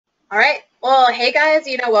All right. Well, hey guys,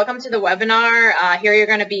 welcome to the webinar. Here you're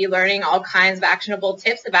going to be learning all kinds of actionable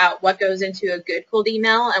tips about what goes into a good cold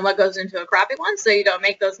email and what goes into a crappy one, so you don't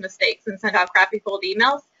make those mistakes and send out crappy cold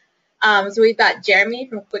emails. So we've got Jeremy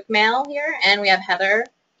from QuickMail here, and we have Heather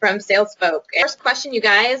from Salesfolk. First question, you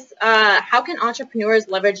guys, how can entrepreneurs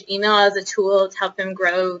leverage email as a tool to help them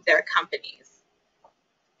grow their companies?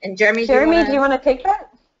 And Jeremy, do you want to take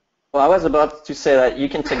that? Well, I was about to say that you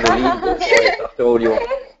can take the lead after all your...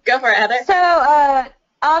 Go for it, Heather. So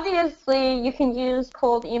obviously you can use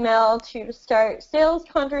cold email to start sales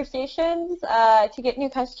conversations to get new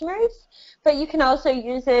customers, but you can also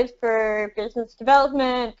use it for business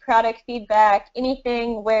development, product feedback,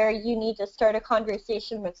 anything where you need to start a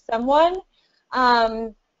conversation with someone.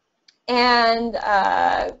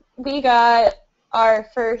 We got our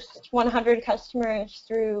first 100 customers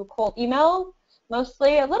through cold email,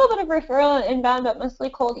 mostly. A little bit of referral and inbound, but mostly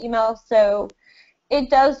cold email. So it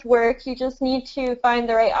does work. You just need to find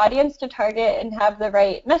the right audience to target and have the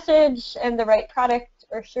right message and the right product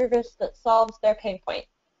or service that solves their pain point.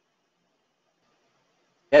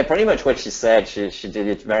 Yeah, pretty much what she said. She did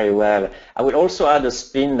it very well. I would also add a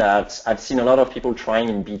spin that I've seen a lot of people trying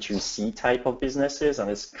in B2C type of businesses, and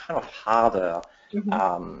it's kind of harder.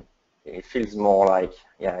 Mm-hmm. It feels more like,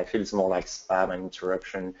 spam and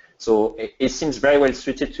interruption. So it seems very well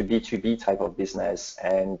suited to B2B type of business.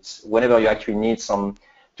 And whenever you actually need to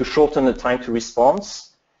shorten the time to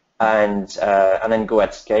response and then go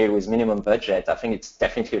at scale with minimum budget, I think it's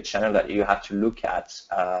definitely a channel that you have to look at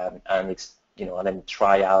and then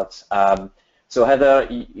try out. So Heather,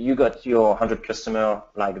 you got your 100 customer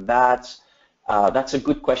like that. That's a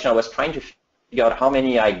good question. I was trying to figure out how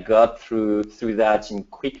many I got through that in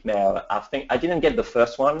QuickMail. I think I didn't get the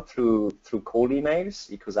first one through cold emails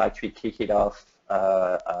because I actually kicked it off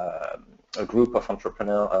a group of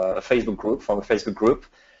entrepreneurs, a Facebook group from a Facebook group.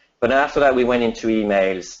 But after that, we went into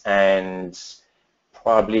emails, and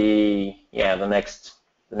probably the next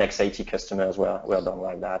 80 customers were done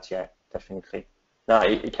like that. Yeah, definitely. No,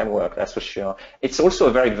 it can work, that's for sure. It's also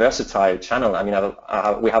a very versatile channel. I mean,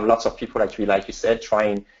 we have lots of people actually, like you said,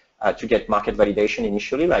 trying to get market validation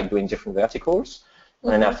initially, like doing different verticals. Mm-hmm.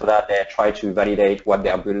 And then after that, they try to validate what they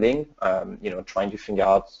are building, trying to figure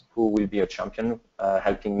out who will be a champion,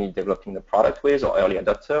 helping me developing the product with, or early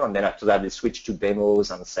adopter. And then after that, they switch to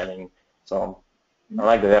demos and selling. So I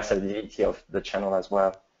like the versatility of the channel as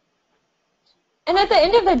well. And at the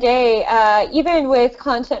end of the day, even with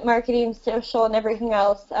content marketing, social, and everything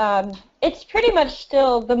else, it's pretty much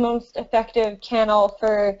still the most effective channel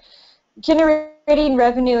for generating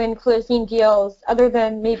revenue and closing deals, other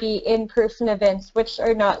than maybe in-person events, which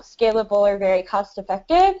are not scalable or very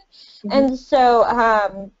cost-effective. Mm-hmm. And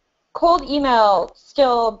so cold email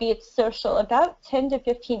still beats social about 10 to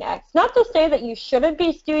 15x. Not to say that you shouldn't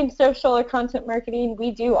be doing social or content marketing.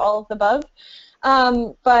 We do all of the above.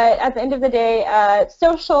 But at the end of the day,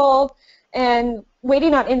 social and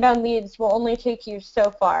waiting on inbound leads will only take you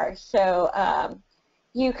so far. So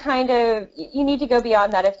you need to go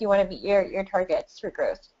beyond that if you want to meet your targets for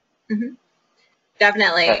growth. Mm-hmm.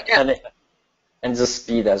 Definitely. Yeah. And the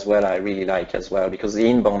speed as well, I really like as well, because the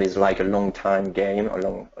inbound is like a long-term game,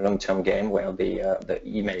 where the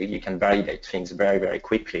email, you can validate things very, very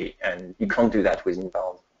quickly, and you can't do that with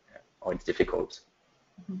inbound, or it's difficult.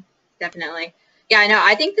 Mm-hmm. Definitely. Yeah, I know.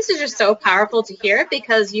 I think this is just so powerful to hear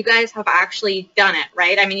because you guys have actually done it,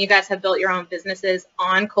 right? I mean, you guys have built your own businesses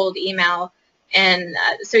on cold email. And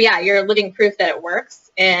so, yeah, you're living proof that it works.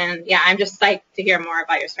 And, yeah, I'm just psyched to hear more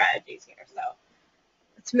about your strategies here. So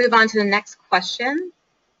let's move on to the next question.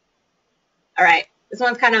 All right. This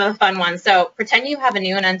one's kind of a fun one. So pretend you have a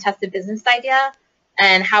new and untested business idea.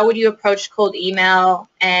 And how would you approach cold email?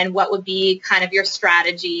 And what would be kind of your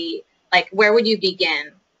strategy? Like, where would you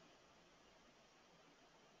begin?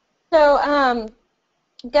 So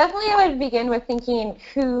definitely I would begin with thinking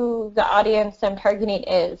who the audience I'm targeting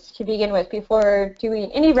is to begin with before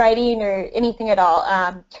doing any writing or anything at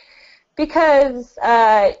all. Because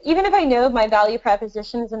even if I know my value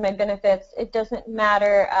propositions and my benefits, it doesn't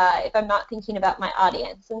matter if I'm not thinking about my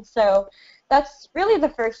audience. And so that's really the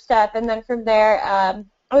first step. And then from there, I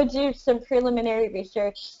would do some preliminary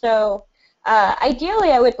research. So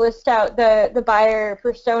ideally, I would list out the buyer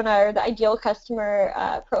persona or the ideal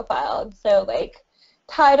customer profile. And so like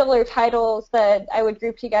title or titles that I would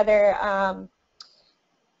group together,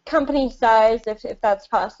 company size if that's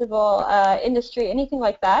possible, industry, anything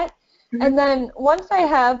like that. Mm-hmm. And then once I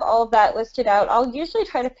have all of that listed out, I'll usually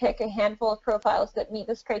try to pick a handful of profiles that meet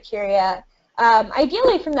this criteria,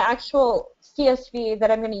 ideally from the actual CSV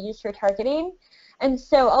that I'm going to use for targeting. And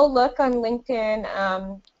so I'll look on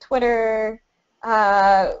LinkedIn, Twitter,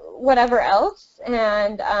 whatever else,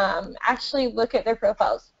 and actually look at their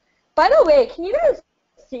profiles. By the way, can you guys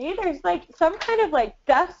see there's like some kind of like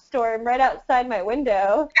dust storm right outside my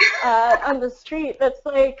window on the street that's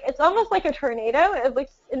like, it's almost like a tornado. It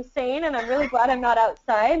looks insane, and I'm really glad I'm not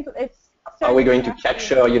outside. It's so Are we going to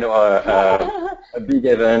capture, a big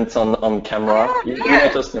event on camera? You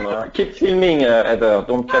let us know. Keep filming, Heather.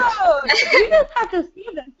 Don't cut. No, you just have to see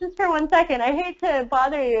this just for 1 second. I hate to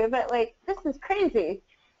bother you, but like, this is crazy.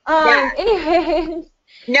 Anyways.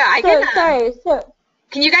 No, I can. Sorry. So.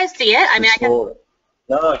 Can you guys see it? I mean, I can.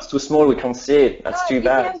 No, it's too small. We can't see it. That's too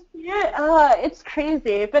bad. Can't see it? It's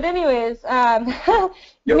crazy. But anyways,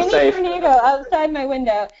 You're mini safe. tornado outside my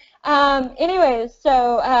window. Anyways,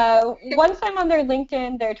 so once I'm on their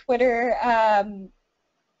LinkedIn, their Twitter,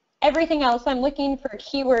 everything else, I'm looking for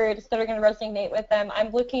keywords that are going to resonate with them.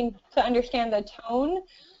 I'm looking to understand the tone,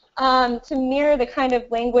 to mirror the kind of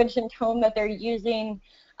language and tone that they're using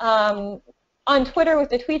on Twitter with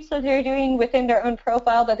the tweets that they're doing within their own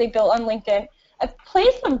profile that they built on LinkedIn. A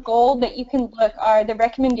place of gold that you can look are the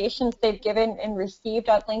recommendations they've given and received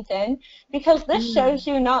on LinkedIn, because this shows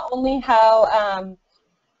you not only how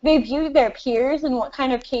they view their peers and what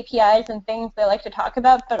kind of KPIs and things they like to talk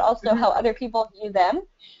about, but also how other people view them.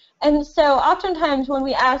 And so oftentimes when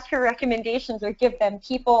we ask for recommendations or give them,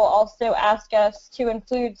 people also ask us to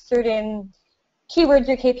include certain keywords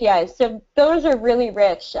or KPIs. So those are really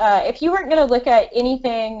rich. If you weren't going to look at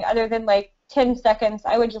anything other than like 10 seconds,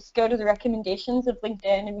 I would just go to the recommendations of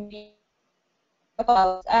LinkedIn and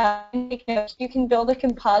make notes. You can build a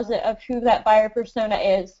composite of who that buyer persona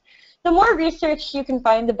is. The more research you can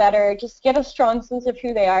find, the better. Just get a strong sense of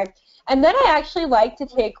who they are. And then I actually like to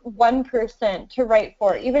take one person to write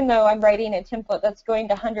for, even though I'm writing a template that's going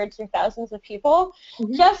to hundreds or thousands of people,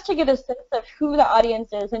 just to get a sense of who the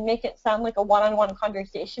audience is and make it sound like a one-on-one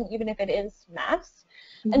conversation, even if it is mass.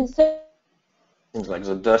 And so Seems like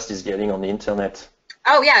the dust is getting on the internet.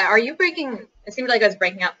 Oh, yeah. Are you breaking? It seemed like I was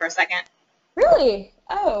breaking up for a second. Really?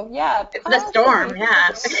 Oh, yeah. It's the storm, yeah.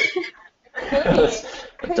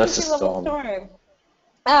 Crazy little storm.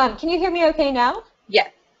 Can you hear me okay now? Yeah.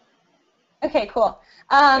 Okay, cool.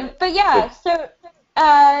 But yeah, so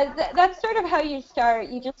that's sort of how you start.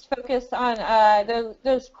 You just focus on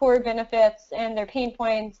those core benefits and their pain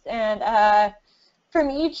points, and from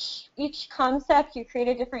each concept, you create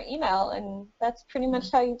a different email, and that's pretty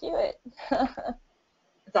much how you do it.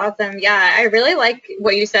 That's awesome. Yeah, I really like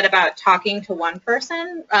what you said about talking to one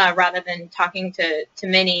person rather than talking to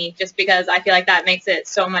many, just because I feel like that makes it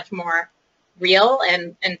so much more real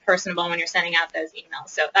and personable when you're sending out those emails.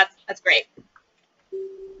 So that's great.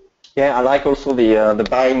 Yeah, I like also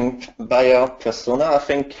the buyer persona. I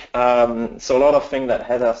think so. A lot of things that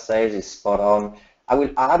Heather says is spot on. I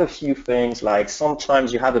will add a few things, like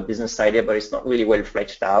sometimes you have a business idea, but it's not really well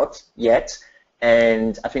fleshed out yet.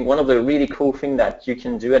 And I think one of the really cool things that you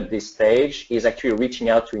can do at this stage is actually reaching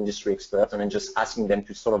out to industry experts and then just asking them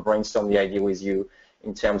to sort of brainstorm the idea with you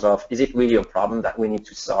in terms of, is it really a problem that we need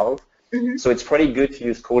to solve? So it's pretty good to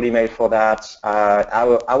use cold email for that.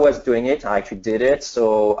 I was doing it. I actually did it.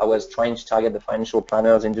 So I was trying to target the financial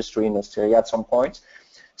planners industry in Australia at some point.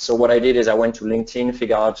 So what I did is I went to LinkedIn,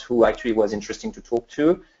 figure out who actually was interesting to talk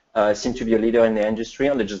to, seemed to be a leader in the industry,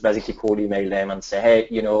 and then just basically cold email them and say, hey,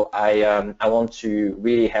 I want to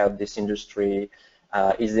really help this industry.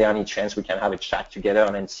 Is there any chance we can have a chat together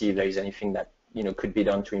and then see if there is anything that could be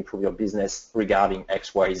done to improve your business regarding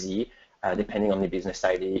X, Y, Z, depending on the business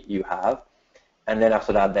idea you have. And then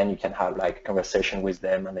after that, then you can have like a conversation with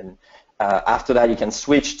them, and then after that you can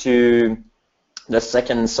switch to the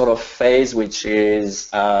second sort of phase, which is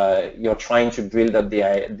you're trying to build up the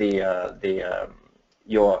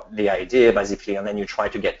idea basically, and then you try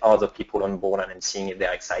to get other people on board and then seeing if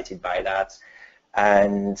they're excited by that.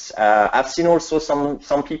 And I've seen also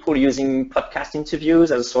some people using podcast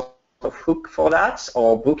interviews as a sort of hook for that,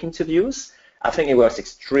 or book interviews. I think it works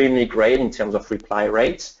extremely great in terms of reply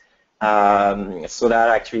rates. So that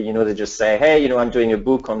actually, they just say, hey, I'm doing a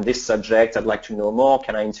book on this subject. I'd like to know more.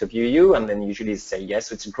 Can I interview you? And then usually say yes.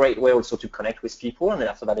 So it's a great way also to connect with people. And then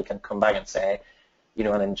after that, they can come back and say,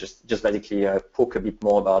 and then just basically talk a bit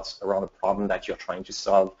more around the problem that you're trying to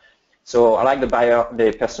solve. So I like the buyer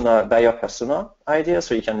persona idea,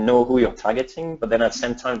 so you can know who you're targeting. But then at the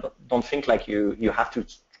same time, don't think like you have to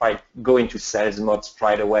go into sales mode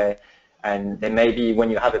straight away. And then maybe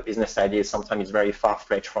when you have a business idea, sometimes it's very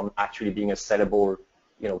far-fetched from actually being a sellable,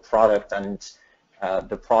 product, and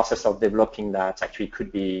the process of developing that actually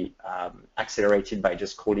could be accelerated by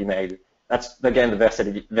just cold email. That's, again,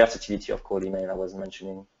 the versatility of cold email I was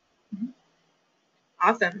mentioning.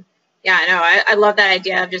 Awesome. Yeah, I know. I love that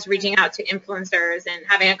idea of just reaching out to influencers and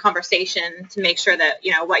having a conversation to make sure that,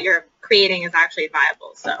 what you're creating is actually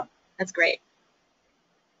viable. So that's great.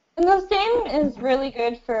 And the same is really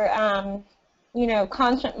good for,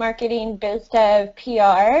 content marketing, biz dev,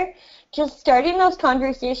 PR. Just starting those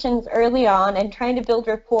conversations early on and trying to build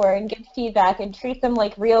rapport and get feedback and treat them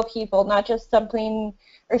like real people, not just something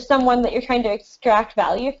or someone that you're trying to extract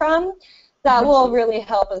value from. That will really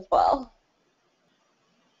help as well.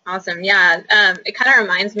 Awesome. Yeah. It kind of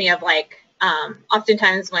reminds me of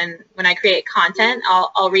oftentimes when I create content,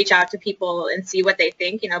 I'll reach out to people and see what they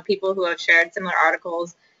think, people who have shared similar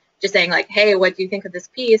articles, just saying like, hey, what do you think of this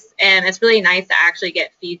piece? And it's really nice to actually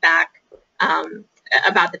get feedback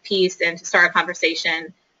about the piece and to start a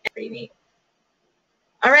conversation. It's pretty neat.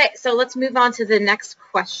 All right, so let's move on to the next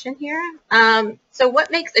question here. So what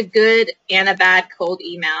makes a good and a bad cold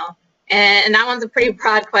email? And that one's a pretty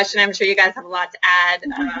broad question. I'm sure you guys have a lot to add.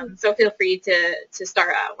 So feel free to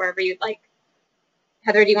start wherever you'd like.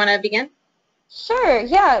 Heather, do you want to begin? Sure,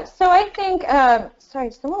 yeah. So I think,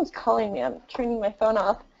 sorry, someone's calling me. I'm turning my phone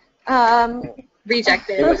off.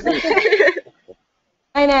 Rejected.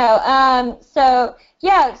 I know. So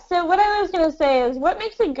what I was going to say is what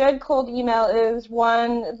makes a good cold email is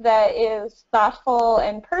one that is thoughtful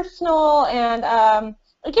and personal and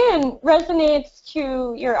again, resonates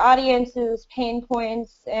to your audience's pain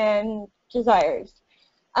points and desires.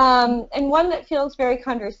 And one that feels very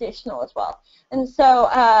conversational as well. And so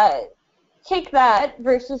take that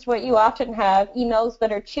versus what you often have, emails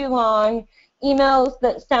that are too long, emails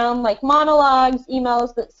that sound like monologues,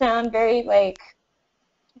 emails that sound very like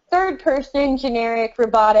third person, generic,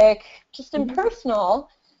 robotic, just impersonal,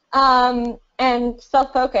 and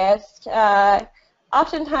self-focused.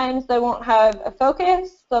 Oftentimes they won't have a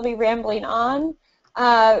focus, they'll be rambling on.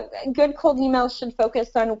 Good cold emails should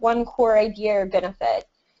focus on one core idea or benefit.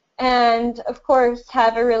 And of course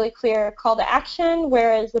have a really clear call to action,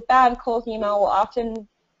 whereas a bad cold email will often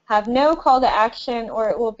have no call to action, or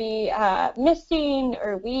it will be missing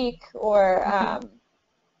or weak or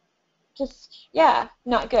just,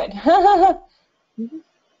 not good.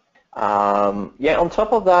 On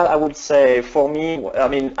top of that, I would say for me, I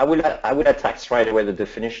mean, I would attack straight away the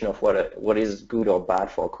definition of what is good or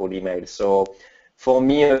bad for a cold email. So for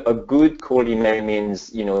me, a good cold email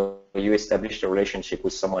means, you establish a relationship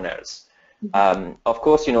with someone else. Of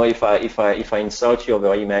course, if I insult you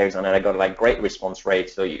over emails and I got like great response rate,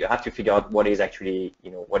 so you have to figure out what is actually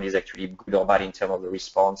good or bad in terms of the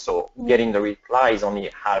response. So getting the reply is only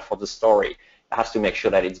half of the story. It has to make sure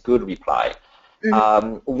that it's good reply.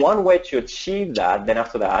 One way to achieve that, then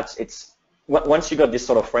after that, it's once you got this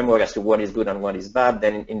sort of framework as to what is good and what is bad,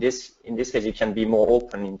 then in this case you can be more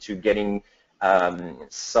open into getting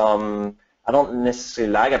some. I don't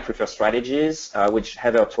necessarily I prefer strategies, which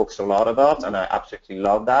Heather talks a lot about, and I absolutely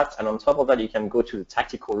love that. And on top of that, you can go to the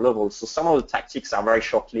tactical level. So some of the tactics are very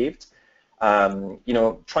short-lived. Trying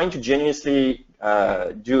to genuinely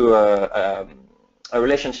do a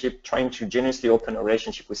relationship, trying to genuinely open a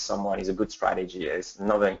relationship with someone is a good strategy. It's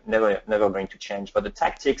never going to change. But the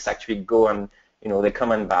tactics actually go and, they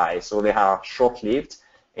come and buy. So they are short-lived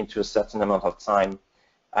into a certain amount of time.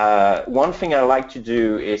 One thing I like to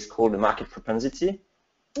do is called the market propensity,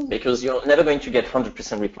 because you're never going to get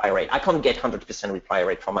 100% reply rate. I can't get 100% reply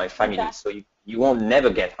rate from my family, so you won't never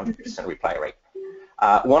get 100% reply rate.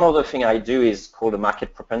 One other thing I do is called the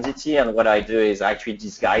market propensity, and what I do is I actually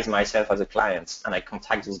disguise myself as a client, and I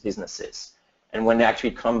contact those businesses. And when they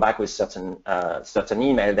actually come back with certain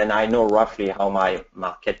email, then I know roughly how my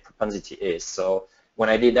market propensity is. So when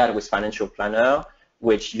I did that with Financial Planner,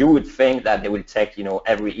 which you would think that they will take,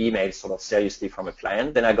 every email sort of seriously from a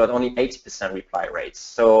client, then I got only 80% reply rates.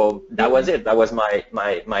 So that was it. That was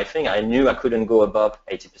my thing. I knew I couldn't go above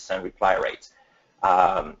 80% reply rate.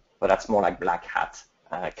 But that's more like black hat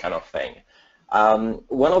kind of thing.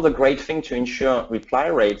 One of the great things to ensure reply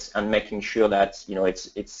rates and making sure that,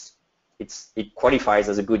 it qualifies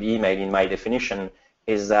as a good email in my definition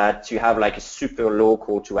is that you have like a super low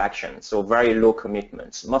call to action, so very low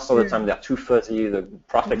commitments. Most of the time they're too fuzzy. The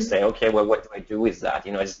prospects say, okay, well, what do I do with that?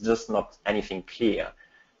 It's just not anything clear.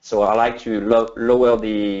 So I like to lower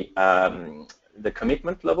the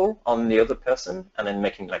commitment level on the other person and then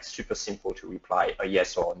making like super simple to reply a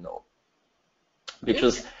yes or a no.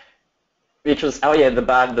 Because oh yeah, the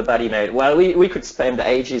bad email. Well, we could spend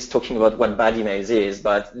ages talking about what bad emails is,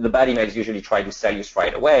 but the bad emails usually try to sell you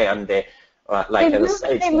straight away, and they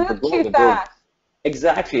move too fast.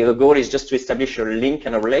 Exactly. The goal is just to establish a link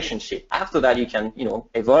and a relationship. After that, you can,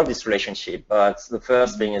 evolve this relationship. But the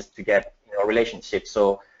first thing is to get a relationship.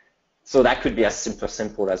 So that could be as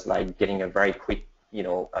simple as like getting a very quick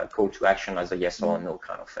a call to action as a yes or no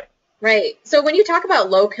kind of thing. Right. So when you talk about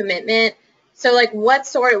low commitment, so like what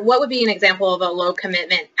would be an example of a low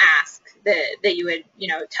commitment ask that you would,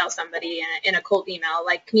 tell somebody in a cold email?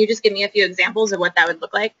 Like, can you just give me a few examples of what that would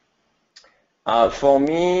look like? For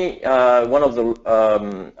me, one of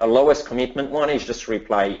the lowest commitment one is just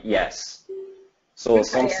reply yes. So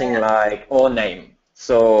something like, or name.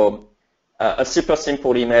 So a super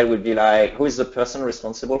simple email would be like, who is the person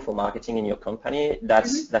responsible for marketing in your company?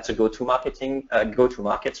 That's a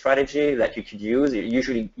go-to-market strategy that you could use. It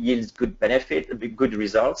usually yields good good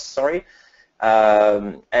results. Sorry.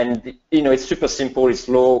 And it's super simple. It's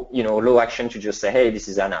low action to just say, hey, this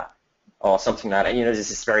is Anna, or something like that.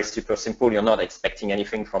 This is very super simple. You're not expecting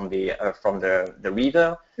anything from the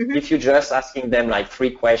reader. If you're just asking them like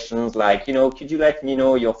 3 questions, like, could you let me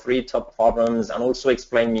know your 3 top problems and also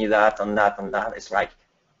explain me that and that and that, it's like,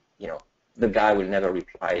 the guy will never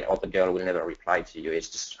reply or the girl will never reply to you. It's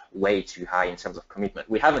just way too high in terms of commitment.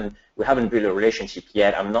 We haven't built a relationship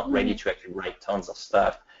yet. I'm not ready to actually write tons of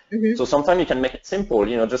stuff. So sometimes you can make it simple,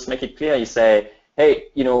 just make it clear. You say, hey,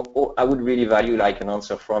 I would really value like an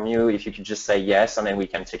answer from you. If you could just say yes, and then we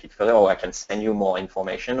can take it further, or I can send you more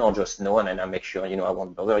information, or just no, and then I make sure, I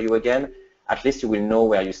won't bother you again. At least you will know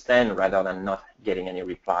where you stand rather than not getting any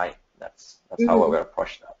reply. That's how I will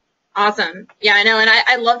approach that. Awesome. Yeah, I know. And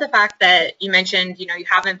I love the fact that you mentioned, you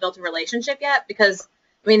haven't built a relationship yet, because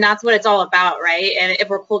that's what it's all about, right? And if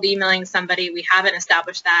we're cold emailing somebody, we haven't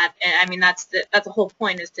established that. And that's the whole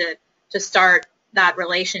point, is to start that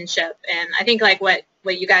relationship. And I think like what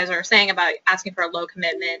you guys are saying about asking for a low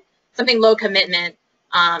commitment, something low commitment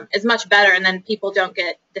is much better. And then people don't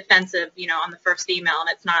get defensive, on the first email, and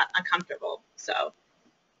it's not uncomfortable. So.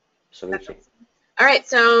 Absolutely. All right.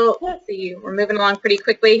 So let's see, we're moving along pretty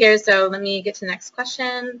quickly here. So let me get to the next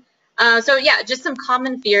question. So yeah, just some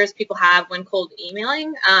common fears people have when cold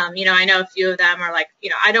emailing. I know a few of them are like,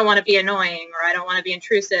 I don't want to be annoying, or I don't want to be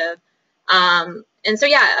intrusive. And so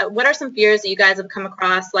yeah, what are some fears that you guys have come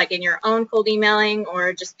across, like in your own cold emailing,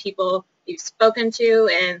 or just people you've spoken to,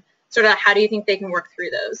 and sort of how do you think they can work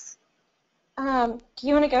through those? Do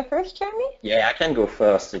you want to go first, Jeremy? Yeah, I can go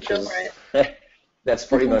first, because that's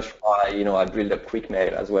pretty much why I built up quick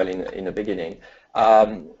mail as well in the beginning.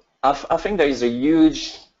 I think there is a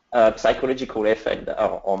huge psychological effect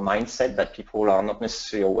or mindset that people are not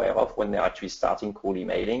necessarily aware of when they're actually starting cold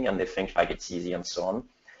emailing, and they think like it's easy and so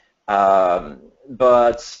on.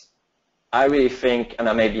 But I really think, and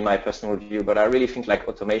that may be my personal view, but I really think like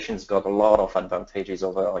automation's got a lot of advantages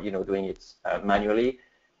over doing it manually.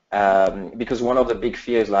 Because one of the big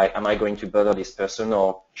fears, like, am I going to bother this person,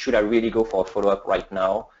 or should I really go for a follow-up right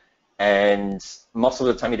now? And most of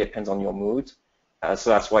the time it depends on your mood. So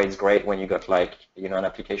that's why it's great when you got like, an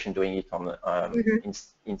application doing it on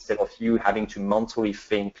instead of you having to mentally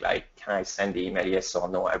think like, can I send the email yes or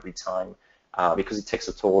no every time? Because it takes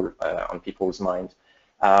a toll on people's mind.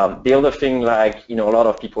 The other thing, like, a lot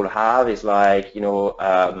of people have is like,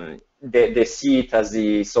 they see it as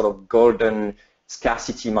the sort of golden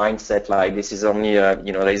scarcity mindset, like this is only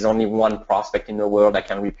there's only one prospect in the world that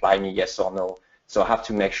can reply me yes or no, so I have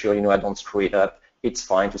to make sure I don't screw it up. It's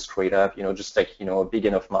fine to screw it up, just take a big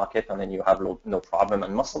enough market, and then you have no problem.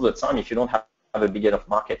 And most of the time, if you don't have a big enough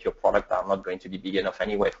market, your product are not going to be big enough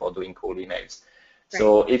anyway for doing cold emails. Right.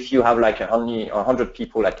 So if you have like only 100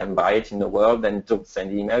 people that can buy it in the world, then don't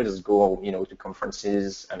send emails, just go to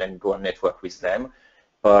conferences and then go and network with them.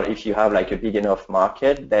 But if you have like a big enough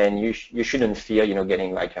market, then you shouldn't fear,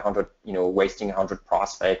 getting like 100, wasting 100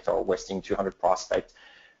 prospects or wasting 200 prospects.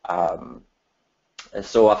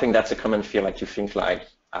 So I think that's a common fear, like to think like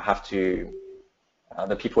I have to,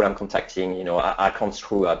 the people I'm contacting, I can't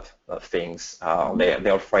screw up things.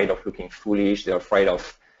 They're afraid of looking foolish. They're afraid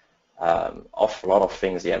of a lot of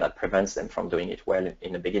things, that prevents them from doing it well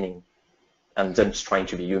in the beginning, and then just trying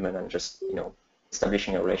to be human and just,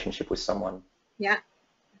 establishing a relationship with someone. Yeah.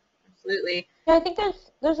 Absolutely. Yeah, I think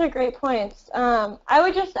those are great points. I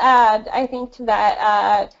would just add, I think, to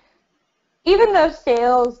that, even though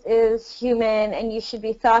sales is human and you should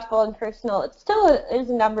be thoughtful and personal, it still is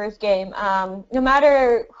a numbers game. No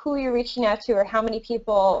matter who you're reaching out to or how many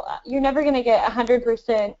people, you're never going to get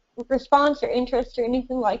 100% response or interest or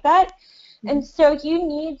anything like that. And so you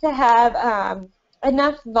need to have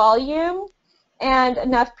enough volume and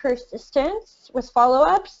enough persistence with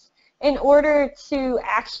follow-ups in order to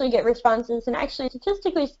actually get responses. And actually,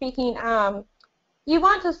 statistically speaking, you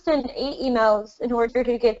want to send 8 emails in order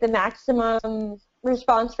to get the maximum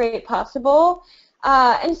response rate possible.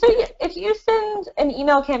 And so if you send an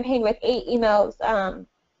email campaign with 8 emails,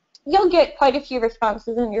 you'll get quite a few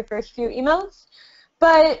responses in your first few emails.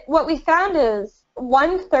 But what we found is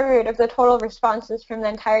 1/3 of the total responses from the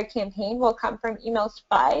entire campaign will come from emails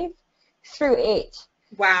 5 through 8.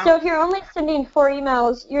 Wow. So if you're only sending 4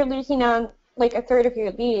 emails, you're losing on like 1/3 of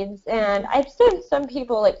your leads. And I've sent some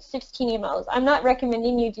people like 16 emails. I'm not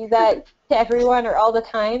recommending you do that to everyone or all the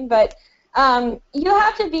time, but you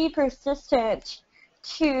have to be persistent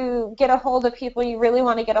to get a hold of people you really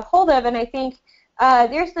want to get a hold of. And I think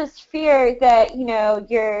there's this fear that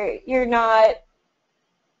you're not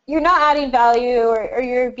adding value or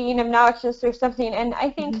you're being obnoxious or something. And I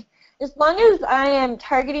think as long as I am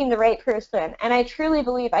targeting the right person and I truly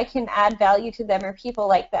believe I can add value to them or people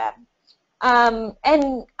like them,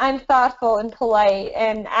 and I'm thoughtful and polite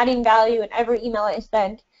and adding value in every email I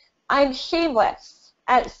send, I'm shameless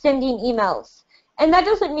at sending emails. And that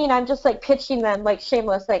doesn't mean I'm just like pitching them like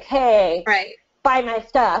shameless, like, hey, right, buy my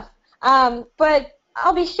stuff. But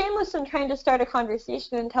I'll be shameless in trying to start a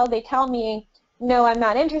conversation until they tell me, no, I'm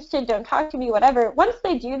not interested, don't talk to me, whatever. Once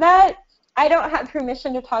they do that, I don't have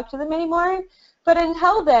permission to talk to them anymore. But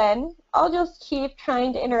until then, I'll just keep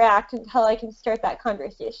trying to interact until I can start that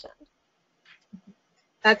conversation.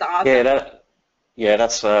 That's awesome.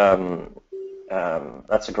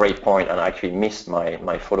 That's a great point, and I actually missed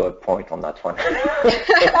my follow-up point on that one.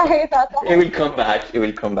 Sorry about that. It will come back. It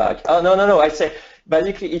will come back. Oh, no. I say,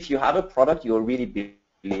 basically, if you have a product you're really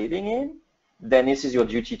believing in, then this is your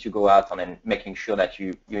duty to go out and making sure that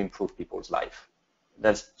you improve people's life.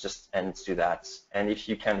 That's just ends to that. And if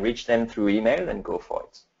you can reach them through email, then go for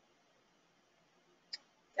it.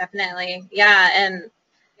 Definitely. Yeah, and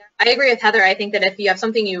I agree with Heather. I think that if you have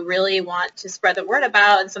something you really want to spread the word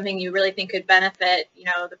about and something you really think could benefit,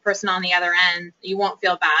 the person on the other end, you won't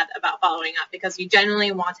feel bad about following up because you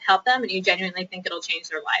genuinely want to help them and you genuinely think it'll change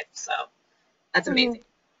their life. So that's amazing.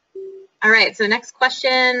 All right, so next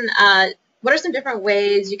question. What are some different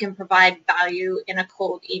ways you can provide value in a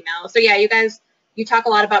cold email? So yeah, you talk a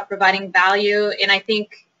lot about providing value, and I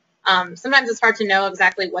think sometimes it's hard to know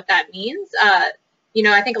exactly what that means.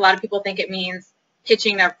 I think a lot of people think it means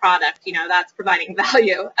pitching their product, that's providing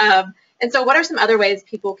value. And so what are some other ways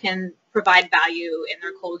people can provide value in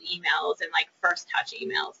their cold emails and like first touch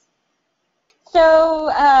emails?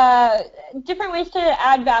 So different ways to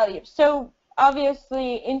add value. So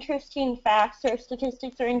obviously interesting facts or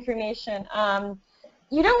statistics or information.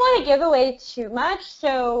 You don't want to give away too much.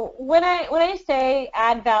 So when I say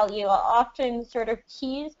add value, I'll often sort of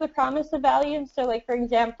tease the promise of value. So like for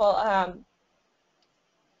example,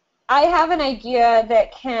 I have an idea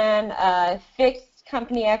that can fix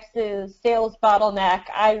Company X's sales bottleneck.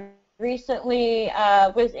 I recently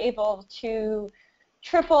was able to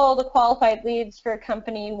triple the qualified leads for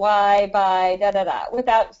Company Y by da-da-da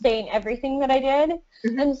without saying everything that I did.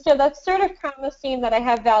 And so that's sort of promising that I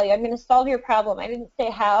have value. I'm going to solve your problem. I didn't say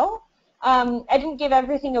how. I didn't give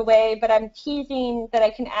everything away, but I'm teasing that I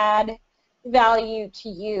can add value to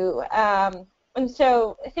you. And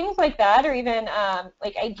so things like that, or even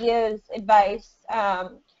like ideas, advice,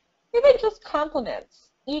 even just compliments,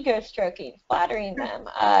 ego stroking, flattering them.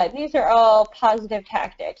 These are all positive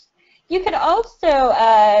tactics. You could also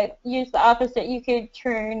use the opposite. You could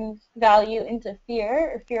turn value into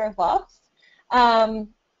fear or fear of loss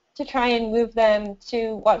to try and move them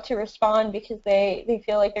to want to respond because they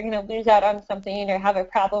feel like they're going to lose out on something or have a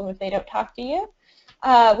problem if they don't talk to you,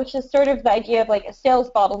 which is sort of the idea of like a sales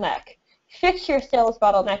bottleneck. Fix your sales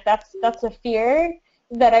bottleneck. That's a fear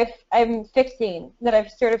that I'm fixing, that I've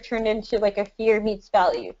sort of turned into like a fear meets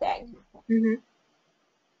value thing.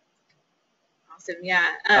 Awesome,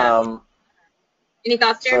 yeah. Any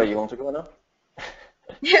thoughts, Jeremy? Sorry, you want to go now?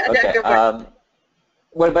 Yeah, okay. Go for it.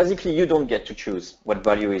 Well, basically, you don't get to choose what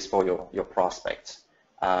value is for your prospects.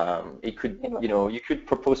 It could, you could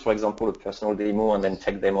propose, for example, a personal demo and then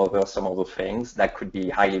take them over some of the things that could be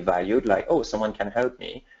highly valued, like, oh, someone can help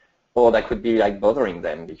me. Or that could be like bothering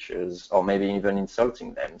them or maybe even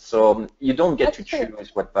insulting them. So you don't get to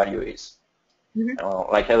choose what value is.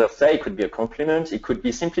 Like I say, it could be a compliment. It could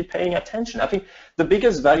be simply paying attention. I think the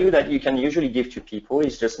biggest value that you can usually give to people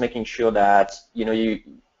is just making sure that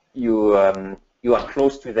you are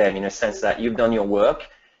close to them in a sense that you've done your work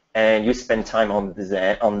and you spend time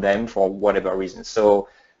on them for whatever reason. So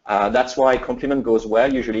that's why compliment goes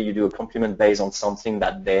well. Usually you do a compliment based on something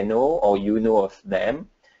that they know or you know of them.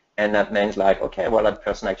 And that means like, okay, well, that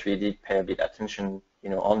person actually did pay a bit attention,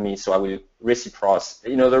 on me, so I will reciprocate.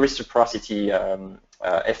 The reciprocity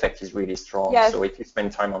effect is really strong. Yes. So if you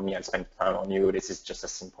spend time on me, I spend time on you. This is just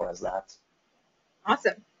as simple as that.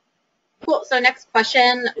 Awesome. Cool. So next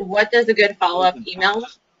question: what does a good follow-up email?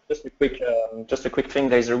 Just a quick thing.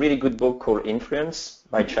 There's a really good book called Influence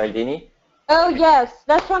by Chatelaine. Oh yes,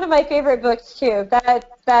 that's one of my favorite books too.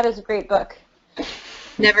 That is a great book.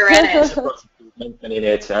 Never read it. Supposed to mention in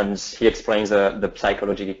it, and he explains the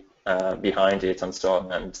psychology behind it and so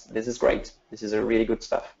on. And this is great. This is a really good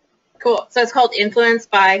stuff. Cool. So it's called Influence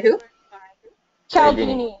by who?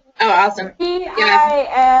 Chatelaine. Oh, awesome.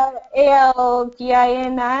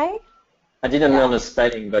 Chataldini. I didn't learn the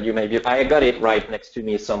spelling, but you maybe I got it right next to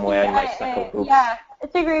me somewhere in my stack of books. Yeah,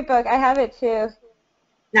 it's a great book. I have it too.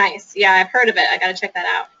 Nice. Yeah, I've heard of it. I got to check that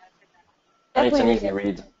out. And it's an Definitely easy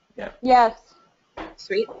read. Yeah. Yes.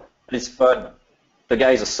 Sweet. But it's fun. The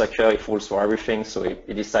guy is a sucker. He falls for everything, so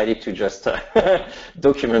he decided to just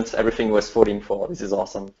document everything he was falling for. This is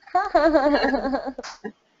awesome.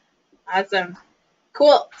 Awesome.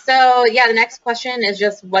 Cool. So yeah, the next question is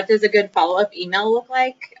just what does a good follow-up email look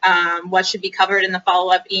like? What should be covered in the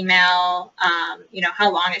follow-up email? You know,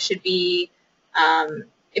 how long it should be.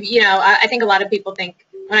 If, you know, I think a lot of people think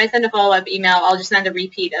when I send a follow-up email, I'll just send a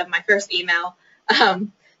repeat of my first email.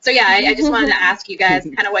 So yeah, I just wanted to ask you guys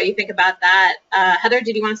kind of what you think about that. Heather,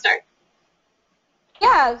 did you want to start?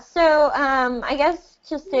 Yeah, so I guess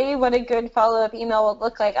to say what a good follow-up email would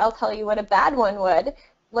look like, I'll tell you what a bad one would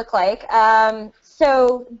look like.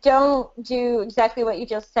 So don't do exactly what you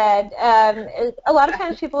just said. A lot of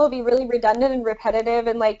times people will be really redundant and repetitive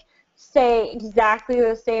and like say exactly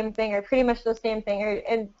the same thing or pretty much the same thing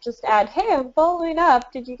and just add, hey, I'm following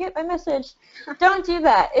up. Did you get my message? Don't do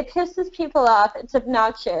that. It pisses people off. It's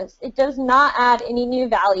obnoxious. It does not add any new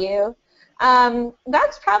value.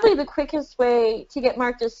 That's probably the quickest way to get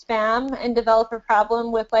marked as spam and develop a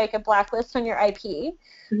problem with like a blacklist on your IP.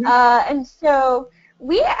 And so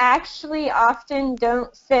we actually often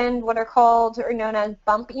don't send what are called or known as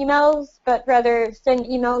bump emails, but rather send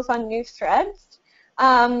emails on new threads.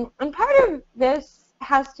 And part of this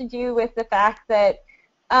has to do with the fact that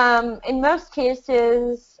in most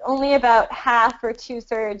cases, only about half or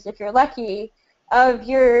 2/3, if you're lucky, of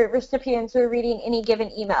your recipients are reading any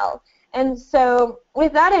given email. And so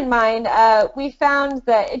with that in mind, we found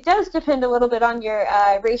that it does depend a little bit on your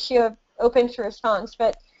ratio of open to response,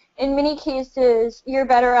 but in many cases, you're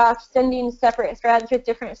better off sending separate threads with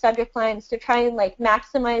different subject lines to try and like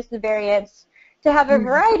maximize the variance, to have a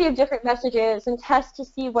variety of different messages and test to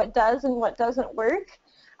see what does and what doesn't work,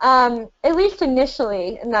 at least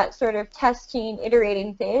initially in that sort of testing,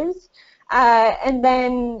 iterating phase. And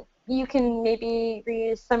then you can maybe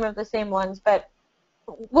reuse some of the same ones, but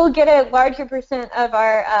we'll get a larger percent of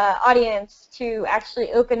our audience to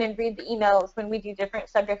actually open and read the emails when we do different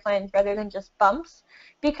subject lines rather than just bumps.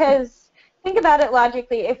 Because think about it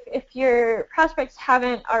logically, if your prospects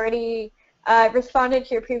haven't already responded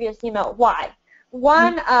to your previous email, why?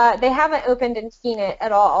 One, they haven't opened and seen it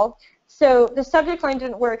at all. So the subject line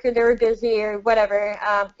didn't work or they were busy or whatever.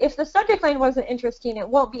 If the subject line wasn't interesting, it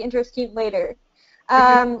won't be interesting later.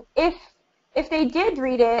 If they did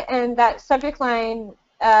read it and that subject line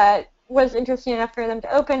was interesting enough for them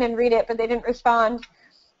to open and read it, but they didn't respond,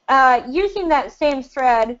 using that same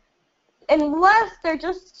thread, unless they're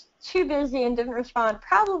just too busy and didn't respond,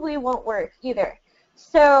 probably won't work either.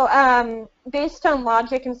 So based on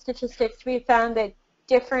logic and statistics, we found that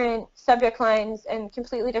different subject lines and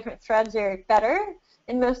completely different threads are better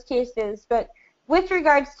in most cases. But with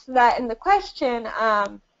regards to that in the question,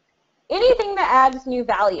 anything that adds new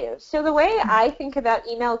value. So the way I think about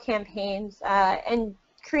email campaigns and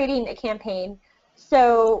creating a campaign,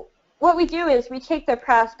 so what we do is we take the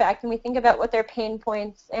prospect and we think about what their pain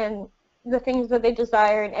points and the things that they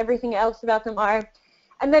desire and everything else about them are,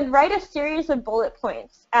 and then write a series of bullet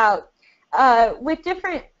points out with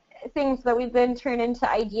different things that we then turn into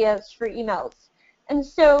ideas for emails. And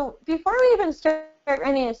so before we even start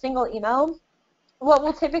writing a single email, what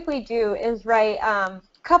we'll typically do is write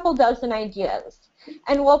couple dozen ideas,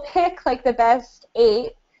 and we'll pick like the best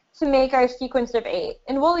 8 to make our sequence of 8,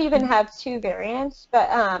 and we'll even have 2 variants.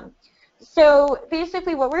 But so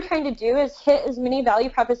basically what we're trying to do is hit as many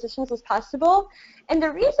value propositions as possible, and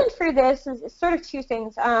the reason for this is sort of 2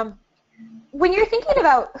 things. When you're thinking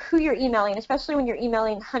about who you're emailing, especially when you're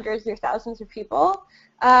emailing hundreds or thousands of people,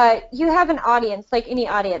 you have an audience, like any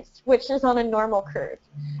audience, which is on a normal curve.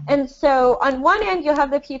 And so on one end, you'll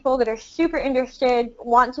have the people that are super interested,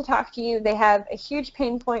 want to talk to you, they have a huge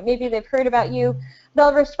pain point, maybe they've heard about you,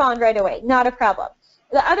 they'll respond right away, not a problem.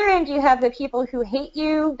 The other end, you have the people who hate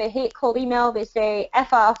you, they hate cold email, they say,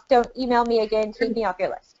 F off, don't email me again, take me off your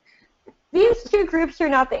list. These 2 groups are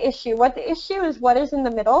not the issue. What the issue is what is in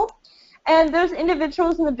the middle. And those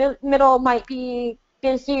individuals in the middle might be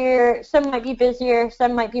busier, some might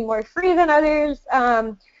be more free than others.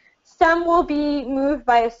 Some will be moved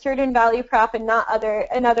by a certain value prop and not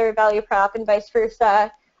another value prop, and vice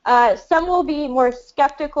versa. Some will be more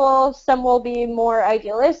skeptical, some will be more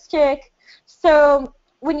idealistic, So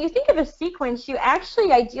when you think of a sequence, you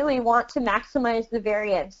actually ideally want to maximize the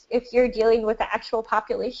variance if you're dealing with the actual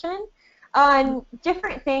population on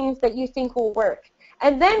different things that you think will work.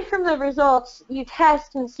 And then from the results, you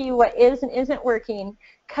test and see what is and isn't working,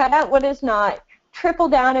 cut out what is not, triple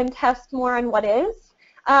down and test more on what is.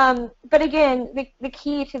 But again, the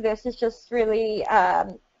key to this is just really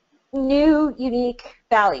new, unique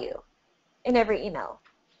value in every email.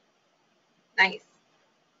 Nice.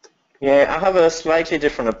 Yeah, I have a slightly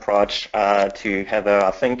different approach to Heather. I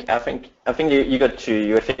think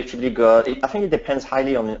you effectively got. I think it depends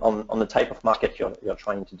highly on the type of market you're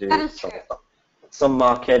trying to do. That is true. Some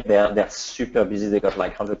market they're super busy. They got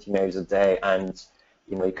like 100 emails a day, and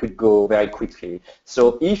it could go very quickly.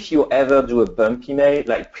 So if you ever do a bump email,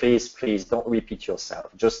 like please don't repeat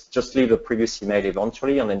yourself. Just leave the previous email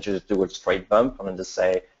eventually, and then just do a straight bump, and then just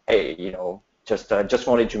say, hey, just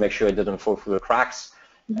wanted to make sure it didn't fall through the cracks.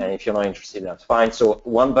 And if you're not interested, that's fine. So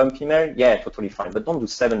one bump email, yeah, totally fine. But don't do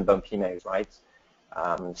 7 bump emails, right?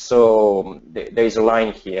 So there's a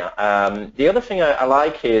line here. The other thing I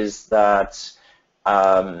like is that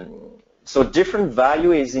so different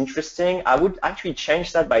value is interesting. I would actually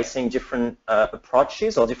change that by saying different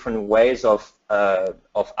approaches or different ways of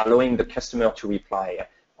allowing the customer to reply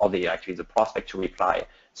or actually the prospect to reply.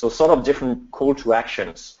 So sort of different call to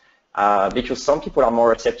actions. Because some people are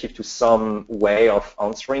more receptive to some way of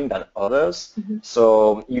answering than others.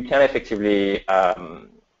 So you can effectively,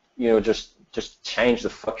 just change the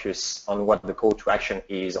focus on what the call to action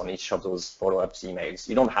is on each of those follow-up emails.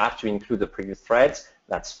 You don't have to include the previous threads.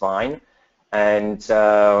 That's fine. And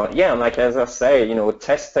yeah, like as I say,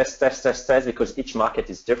 test because each market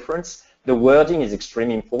is different. The wording is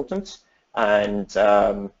extremely important. And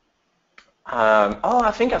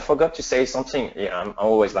I think I forgot to say something. Yeah, I'm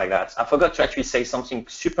always like that. I forgot to actually say something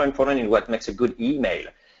super important in what makes a good email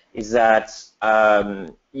is that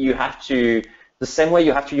you have to, the same way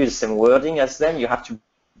you have to use the same wording as them, you have to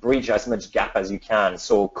bridge as much gap as you can.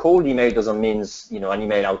 So cold email doesn't mean, an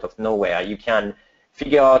email out of nowhere. You can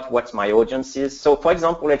figure out what my audience is. So for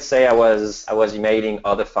example, let's say I was emailing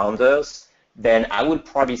other founders, then I would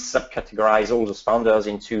probably subcategorize all those founders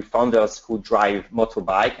into founders who drive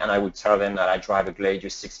motorbike, and I would tell them that I drive a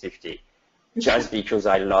Gladius 650 just because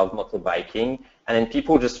I love motorbiking. And then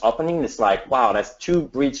people just opening this like, wow, that's 2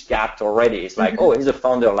 bridge gaps already. It's like, oh, he's a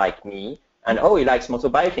founder like me, and oh, he likes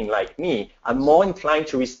motorbiking like me. I'm more inclined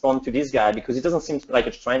to respond to this guy because he doesn't seem like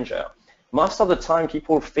a stranger. Most of the time,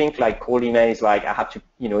 people think like cold email is like I have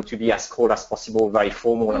to, to be as cold as possible, very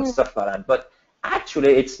formal and stuff like that. But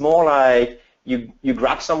actually, it's more like you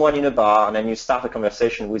grab someone in a bar and then you start a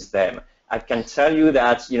conversation with them. I can tell you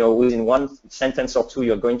that, within one sentence or two,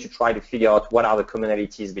 you're going to try to figure out what are the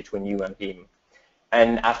commonalities between you and him.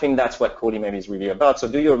 And I think that's what cold email is really about. So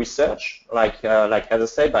do your research, like as I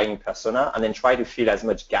said, buying persona, and then try to fill as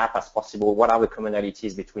much gap as possible. What are the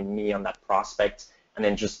commonalities between me and that prospect? And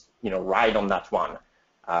then just, ride on that one.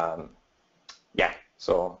 Yeah,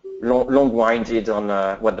 so long-winded on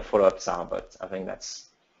what the follow-ups are, but I think that's...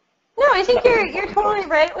 No, I think you're totally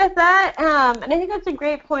right with that, and I think that's a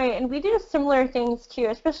great point. And we do similar things too,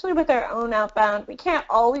 especially with our own outbound. We can't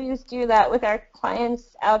always do that with our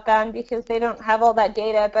clients' outbound because they don't have all that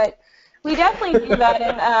data, but we definitely do that.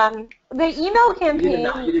 And the email campaign.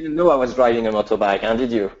 You didn't know I was riding a motorbike, huh,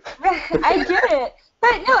 did you? I didn't,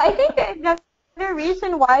 but no, I think that the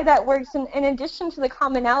reason why that works, in addition to the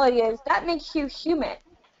commonality, is that makes you human.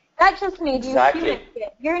 That just made you human.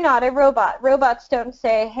 You're not a robot. Robots don't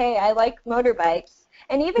say, hey, I like motorbikes.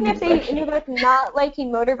 And even if they ended up not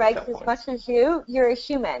liking motorbikes as much as you're a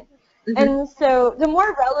human. And so the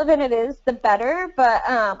more relevant it is, the better. But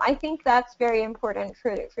I think that's very important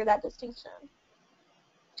for that distinction.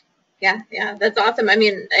 Yeah, that's awesome. I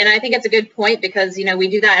mean, and I think it's a good point because, we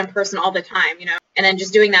do that in person all the time, and then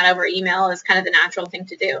just doing that over email is kind of the natural thing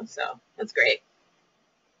to do. So that's great.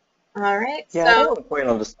 All right. Yeah, I don't quite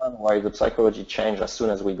understand why the psychology changed as soon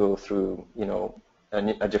as we go through,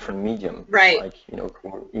 a different medium, right? Like,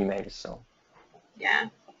 emails. So. Yeah.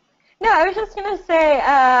 No, I was just gonna say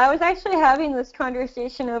I was actually having this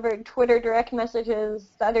conversation over Twitter direct messages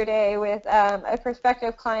the other day with a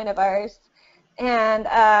prospective client of ours, and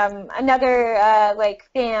another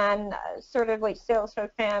fan, sort of like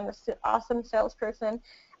Salesfolk fan, this awesome salesperson.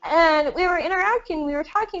 And we were interacting, we were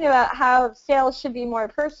talking about how sales should be more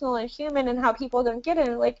personal and human and how people don't get it.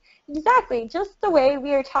 And like, exactly, just the way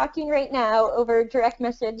we are talking right now over direct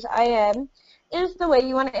message IM is the way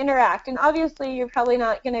you want to interact. And obviously, you're probably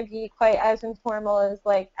not going to be quite as informal as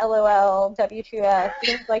like LOL, W2F,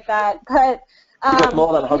 things like that. But You got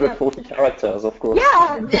more than You know, 140 characters, of course.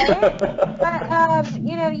 yeah, right. But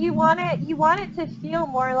you know, you want it to feel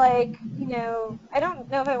more like, you know, I don't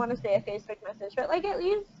know if I want to say a Facebook message, but like at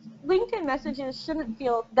least LinkedIn messages shouldn't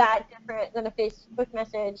feel that different than a Facebook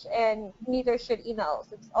message, and neither should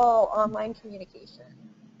emails. It's all online communication.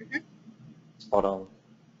 Spot on.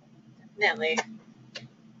 Definitely.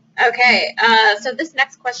 Okay, so this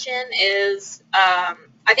next question is,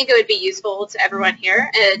 I think it would be useful to everyone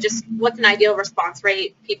here. Just what's an ideal response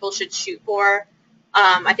rate people should shoot for?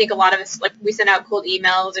 I think a lot of us, like, we send out cold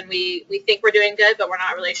emails and we think we're doing good, but we're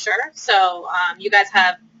not really sure. So you guys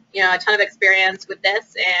have, you know, a ton of experience with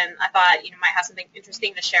this, and I thought you might have something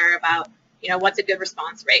interesting to share about, you know, what's a good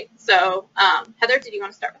response rate. So Heather, did you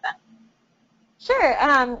want to start with that?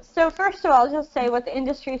 Sure. So first of all, I'll just say what the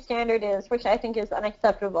industry standard is, which I think is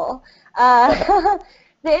unacceptable.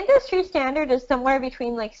 The industry standard is somewhere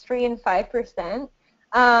between like 3 and 5%.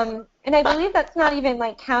 And I believe that's not even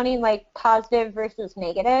like counting like positive versus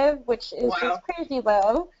negative, which is just crazy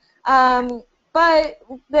low. But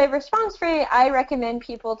the response rate I recommend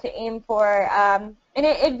people to aim for, and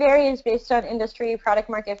it varies based on industry, product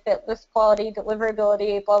market fit, list quality,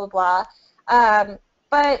 deliverability, blah, blah, blah.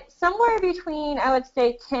 But somewhere between, I would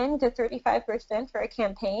say, 10 to 35% for a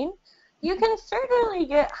campaign. You can certainly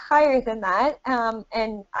get higher than that,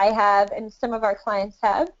 and I have, and some of our clients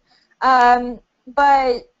have.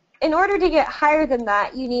 But in order to get higher than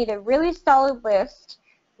that, you need a really solid list,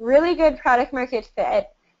 really good product market fit.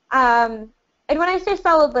 And when I say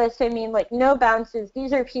solid list, I mean like no bounces.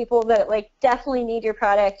 These are people that like definitely need your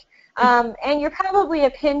product. And you're probably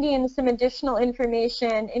appending some additional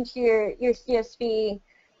information into your CSV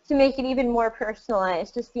to make it even more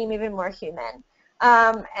personalized, to seem even more human.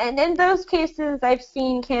 And in those cases, I've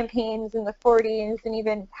seen campaigns in the 40s and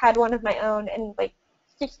even had one of my own in like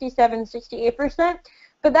 67, 68%.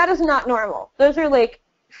 But that is not normal. Those are like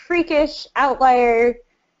freakish outlier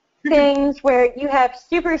things where you have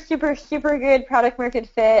super, super, super good product market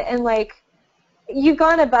fit and like you've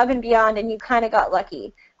gone above and beyond and you kind of got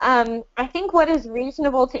lucky. I think what is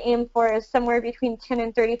reasonable to aim for is somewhere between 10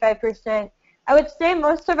 and 35%. I would say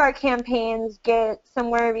most of our campaigns get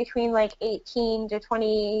somewhere between like 18 to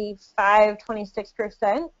 25,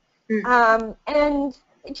 26%. And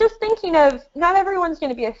just thinking of not everyone's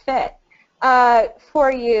going to be a fit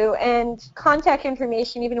for you, and contact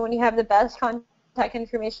information, even when you have the best contact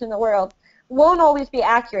information in the world, won't always be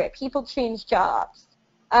accurate. People change jobs.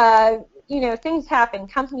 You know, things happen.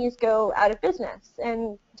 Companies go out of business,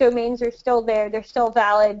 and domains are still there. They're still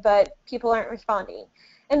valid, but people aren't responding.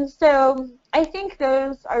 And so I think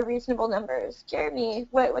those are reasonable numbers. Jeremy,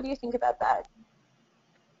 what do you think about that?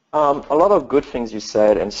 A lot of good things you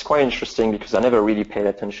said, and it's quite interesting because I never really paid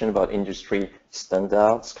attention about industry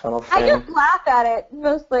standards kind of thing. I just laugh at it,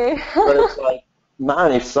 mostly. But it's like,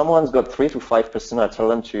 man, if someone's got 3 to 5%, I tell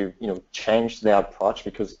them to, you know, change their approach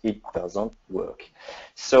because it doesn't work.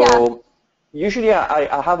 So usually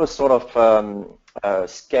I have a sort of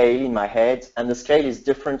scale in my head, and the scale is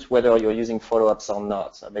different whether you're using follow-ups or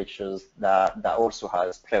not. So make sure that also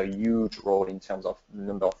play a huge role in terms of the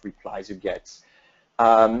number of replies you get.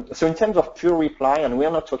 So in terms of pure reply, and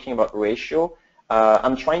we're not talking about ratio,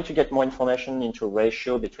 I'm trying to get more information into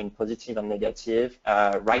ratio between positive and negative.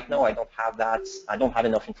 Right now, I don't have that. I don't have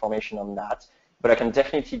enough information on that. But I can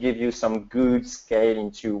definitely give you some good scale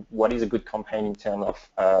into what is a good campaign in terms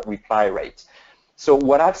of reply rate. So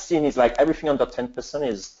what I've seen is like everything under 10%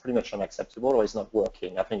 is pretty much unacceptable or is not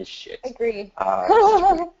working. I think it's shit. Agreed.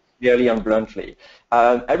 Clearly and bluntly.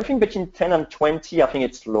 Everything between 10 and 20, I think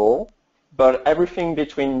it's low. But everything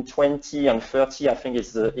between 20 and 30, I think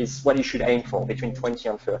is what you should aim for, between 20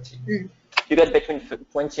 and 30. If you get between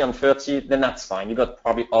 20 and 30, then that's fine. You've got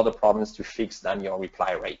probably other problems to fix than your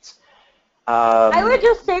reply rate. I would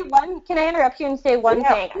just say can I interrupt you and say one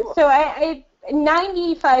thing? Sure. So I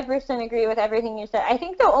 95% agree with everything you said. I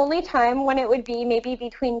think the only time when it would be maybe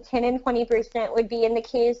between 10 and 20% would be in the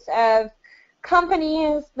case of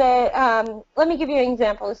companies that, let me give you an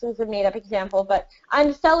example. This is a made-up example, but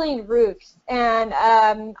I'm selling roofs, and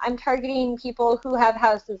I'm targeting people who have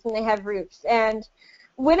houses and they have roofs. And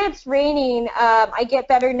when it's raining, I get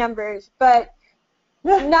better numbers, but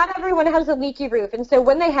not everyone has a leaky roof. And so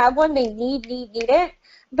when they have one, they need it.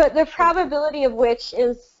 But the probability of which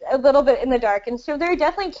is a little bit in the dark. And so there are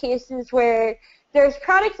definitely cases where there's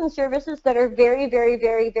products and services that are very, very,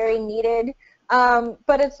 very, very needed.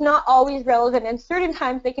 But it's not always relevant, and certain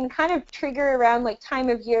times they can kind of trigger around like time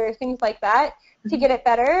of year, things like that, to get it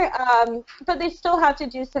better, but they still have to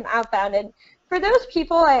do some outbound. And for those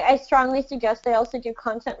people, I strongly suggest they also do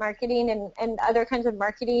content marketing and other kinds of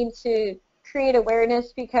marketing to create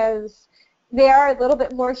awareness, because they are a little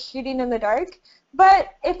bit more shooting in the dark. But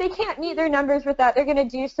if they can't meet their numbers with that, they're going to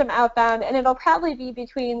do some outbound, and it'll probably be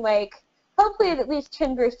between like, hopefully at least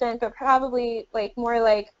 10%, but probably like more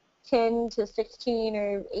like 10 to 16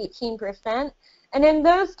 or 18%. And in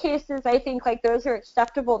those cases, I think like those are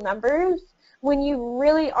acceptable numbers when you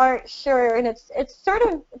really aren't sure, and it's kind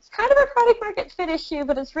of a product market fit issue,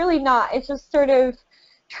 but it's really not. It's just sort of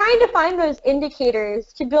trying to find those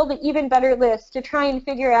indicators to build an even better list to try and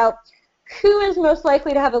figure out who is most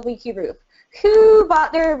likely to have a leaky roof, who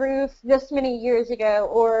bought their roof this many years ago,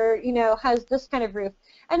 or has this kind of roof.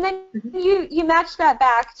 And then you match that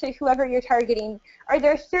back to whoever you're targeting. Are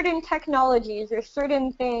there certain technologies or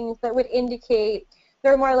certain things that would indicate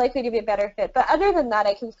they're more likely to be a better fit? But other than that,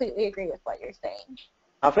 I completely agree with what you're saying.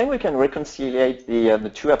 I think we can reconcile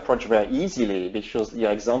the two approaches very easily, because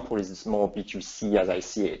your example is more B2C as I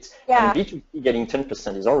see it. Yeah. And B2C getting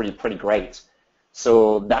 10% is already pretty great.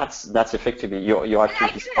 So that's effectively your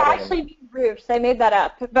activity. I actually mean roofs. I made that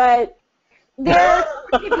up, but there are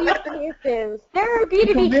B2B cases. There are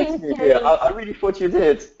B2B cases. I really thought you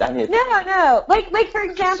did. Damn it. No. Like for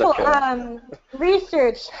example,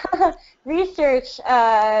 research,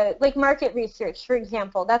 like market research, for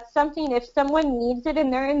example. That's something if someone needs it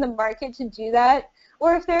and they're in the market to do that,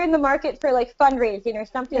 or if they're in the market for like fundraising or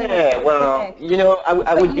something. Yeah, well,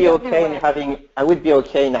 I would be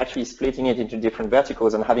okay in actually splitting it into different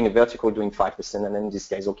verticals and having a vertical doing 5%, and then in this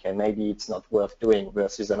case, okay, maybe it's not worth doing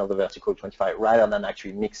versus another vertical 25, rather than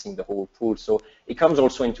actually mixing the whole pool. So it comes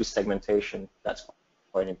also into segmentation. That's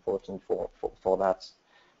quite important for that.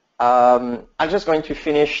 I'm just going to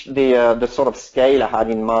finish the sort of scale I had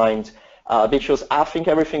in mind. Because I think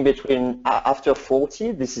everything between after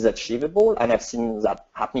 40, this is achievable, and I've seen that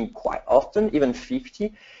happening quite often, even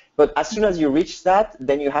 50. But as soon as you reach that,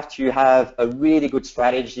 then you have to have a really good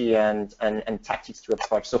strategy and tactics to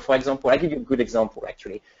approach. So for example, I'll give you a good example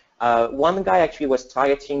actually. One guy actually was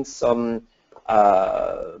targeting some,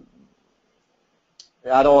 I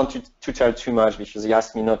don't want to tell too much because he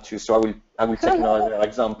asked me not to, so I will take another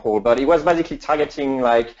example. But he was basically targeting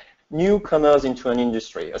like newcomers into an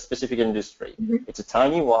industry, a specific industry. It's a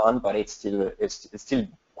tiny one, but it's still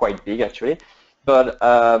quite big actually. But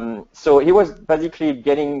so he was basically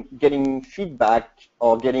getting feedback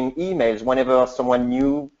or getting emails whenever someone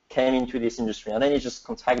new came into this industry, and then you just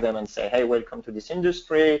contact them and say, hey, welcome to this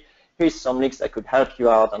industry. Here's some links that could help you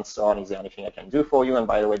out, and so on. Is there anything I can do for you? And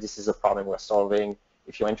by the way, this is a problem we're solving.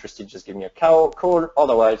 If you're interested, just give me a call.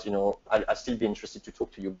 Otherwise, I'll still be interested to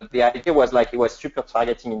talk to you. But the idea was like he was super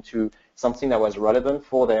targeting into something that was relevant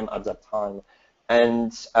for them at that time.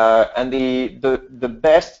 And the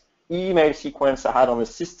best email sequence I had on the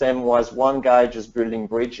system was one guy just building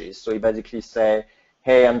bridges. So he basically say,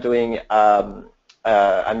 hey, I'm doing an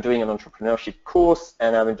entrepreneurship course,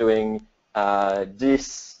 and I'm doing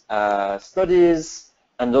this studies.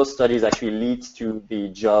 And those studies actually lead to the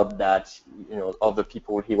job that, of the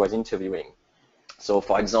people he was interviewing. So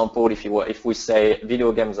for example, if we say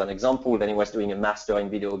video games as an example, then he was doing a master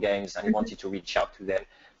in video games and he wanted to reach out to them.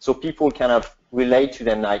 So people kind of relate to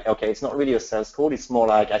them like, okay, it's not really a sales call, it's more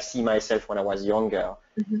like I see myself when I was younger,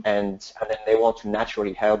 and then they want to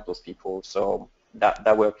naturally help those people. So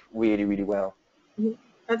that worked really, really well.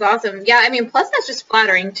 That's awesome. Yeah, I mean, plus that's just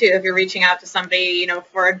flattering too if you're reaching out to somebody,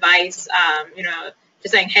 for advice,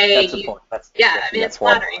 just saying, hey, that's the point. I mean, it's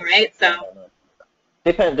flattering, right? So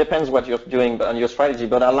depends what you're doing and your strategy.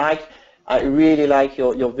 But I really like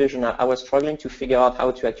your vision. I was struggling to figure out how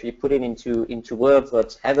to actually put it into words,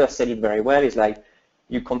 but Heather said it very well. It's like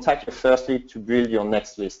you contact your first lead to build your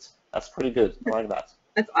next list. That's pretty good. I like that.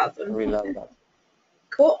 That's awesome. I really like that.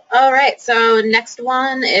 Cool. All right. So next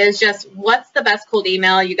one is just what's the best cold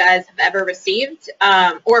email you guys have ever received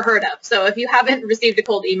or heard of? So if you haven't received a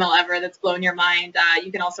cold email ever that's blown your mind,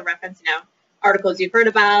 you can also reference, articles you've heard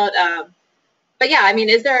about. But yeah, I mean,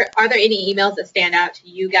 are there any emails that stand out to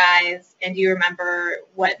you guys, and do you remember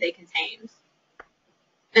what they contained?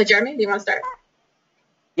 Jeremy, do you want to start?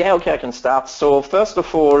 Yeah, okay, I can start. So first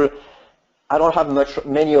of all, I don't have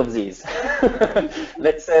many of these.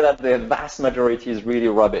 Let's say that the vast majority is really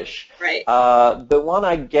rubbish. Right. The one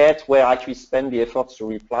I get where I actually spend the effort to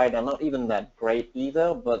reply, they're not even that great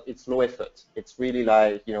either, but it's low effort. It's really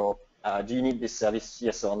like, do you need this service?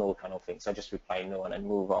 Yes or no kind of thing. So I just reply no and I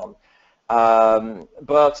move on.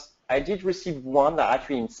 But I did receive one that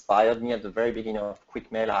actually inspired me at the very beginning of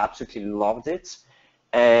QuickMail. I absolutely loved it.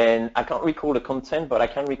 And I can't recall the content, but I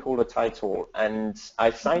can recall the title. And I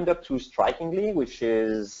signed up to Strikingly, which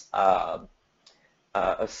is a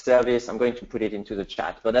service. I'm going to put it into the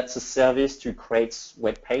chat, but that's a service to create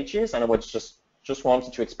web pages. And I was just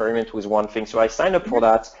wanted to experiment with one thing. So I signed up for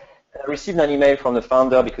that. I received an email from the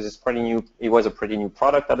founder because it's pretty new. It was a pretty new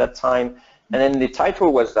product at that time. And then the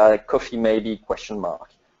title was Coffee Maybe question mark.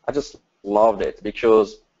 I just loved it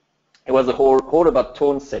because it was all about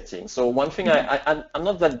tone setting. So one thing I'm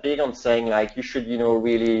not that big on saying like you should,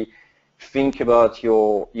 really think about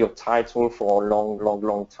your title for a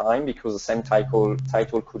long time, because the same title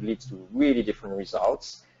could lead to really different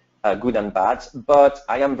results, good and bad. But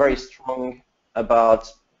I am very strong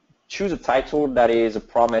about choose a title that is a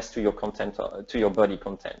promise to your content, to your body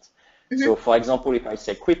content. So for example, if I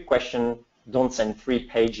say quick question, don't send 3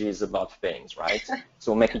 pages about things, right?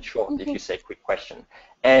 So make it short if you say quick question.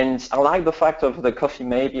 And I like the fact of the coffee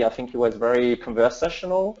maybe. I think it was very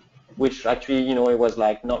conversational, which actually, it was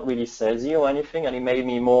like not really salesy or anything, and it made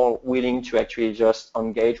me more willing to actually just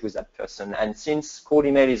engage with that person. And since cold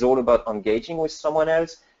email is all about engaging with someone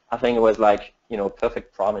else, I think it was like,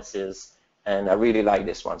 perfect promises, and I really like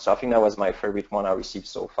this one. So I think that was my favorite one I received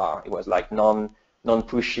so far. It was like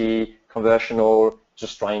non-pushy, conversational,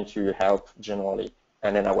 just trying to help generally.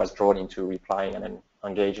 And then I was drawn into replying and then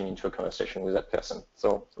engaging into a conversation with that person.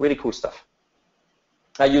 So really cool stuff.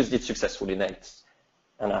 I used it successfully next,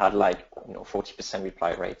 and I had like 40%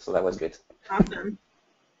 reply rate, so that was good. Awesome.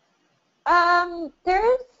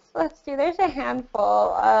 There's a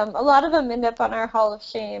handful. A lot of them end up on our Hall of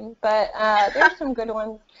Shame, but there's some good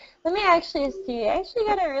ones. Let me actually see. I actually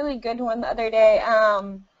got a really good one the other day.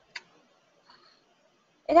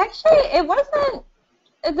 It wasn't.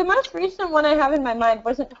 The most recent one I have in my mind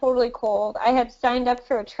wasn't totally cold. I had signed up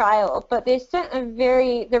for a trial, but they sent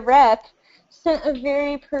the rep sent a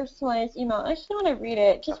very personalized email. I actually want to read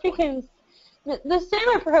it just because the same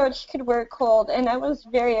approach could work cold, and I was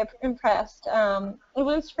very impressed. It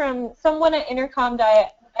was from someone at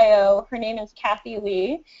intercom.io. Her name is Kathy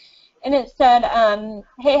Lee, and it said,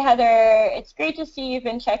 hey Heather, it's great to see you've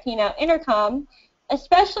been checking out Intercom,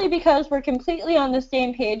 especially because we're completely on the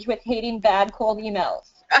same page with hating bad cold emails.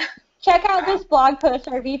 Check out this blog post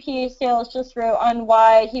our VP of Sales just wrote on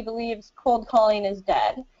why he believes cold calling is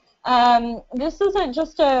dead. This isn't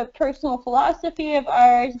just a personal philosophy of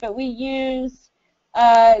ours, but we use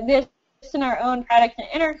this in our own product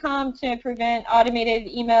at Intercom to prevent automated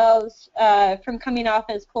emails from coming off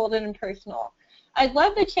as cold and impersonal. I'd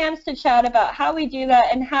love the chance to chat about how we do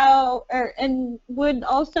that and would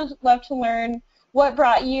also love to learn what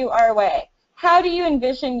brought you our way. How do you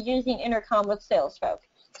envision using Intercom with Salesfolk?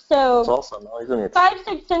 So That's awesome, isn't it?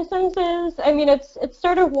 5-6 sentences. I mean, it's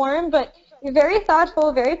sort of warm, but you're very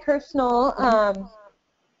thoughtful, very personal.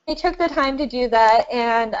 They took the time to do that,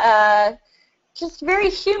 and just very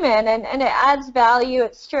human, and it adds value.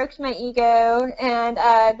 It stroked my ego, and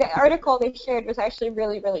the article they shared was actually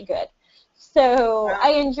really, really good. So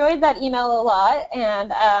I enjoyed that email a lot,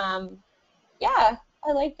 and yeah,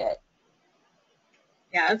 I liked it.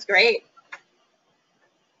 Yeah, that's great.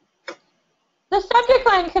 The subject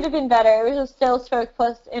line could have been better. It was just Salesfolk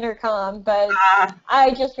plus Intercom, but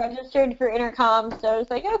I just registered for Intercom, so I was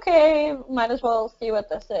like, okay, might as well see what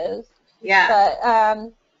this is. Yeah.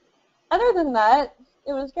 But other than that,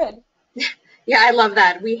 it was good. Yeah, I love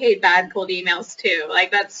that. We hate bad cold emails too.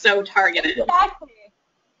 Like, that's so targeted. Exactly.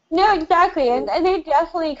 No, exactly, and they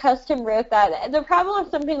definitely custom wrote that. The problem with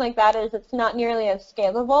something like that is it's not nearly as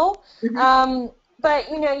scalable.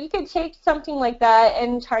 But, you could take something like that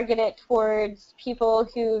and target it towards people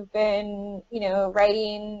who've been,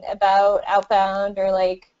 writing about outbound or,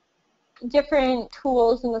 like, different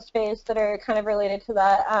tools in the space that are kind of related to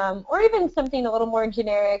that, or even something a little more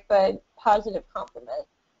generic but positive compliment.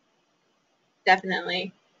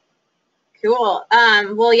 Definitely. Cool.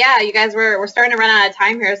 Well, yeah, you guys, we're starting to run out of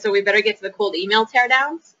time here, so we better get to the cold email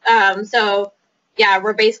teardowns. So yeah,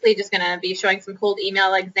 we're basically just going to be showing some cold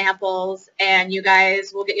email examples, and you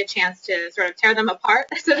guys will get a chance to sort of tear them apart,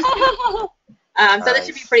 so to speak. So this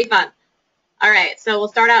should be pretty fun. All right, so we'll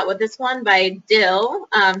start out with this one by Dill,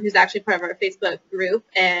 who's actually part of our Facebook group,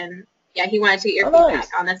 and yeah, he wanted to get your feedback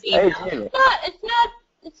on this email.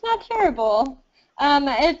 It's not terrible.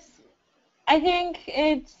 I think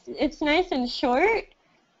it's nice and short.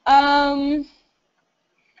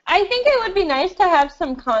 I think it would be nice to have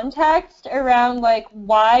some context around, like,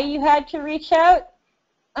 why you had to reach out,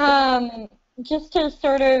 just to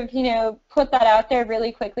sort of, put that out there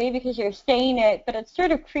really quickly because you're saying it, but it's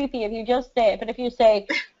sort of creepy if you just say it. But if you say,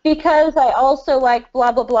 because I also like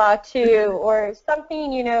blah, blah, blah, too, or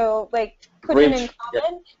something, like, put it in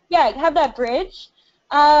common. Yeah, have that bridge.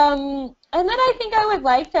 And then I think I would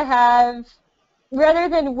like to have, rather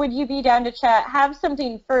than would you be down to chat, have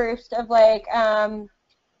something first of, like,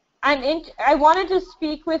 I wanted to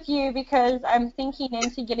speak with you because I'm thinking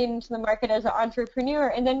into getting into the market as an entrepreneur,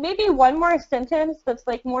 and then maybe one more sentence that's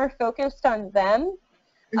like more focused on them,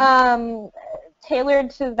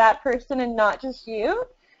 tailored to that person and not just you.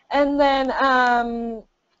 And then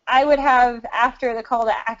I would have, after the call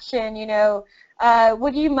to action,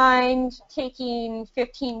 would you mind taking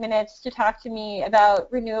 15 minutes to talk to me about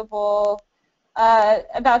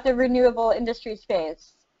about the renewable industry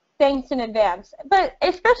space? Thanks in advance. But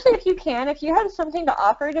especially if you have something to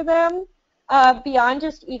offer to them beyond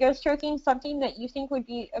just ego stroking, something that you think would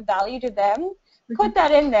be of value to them, put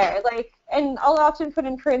that in there. And I'll often put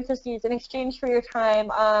in parentheses, in exchange for your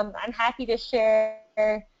time, I'm happy to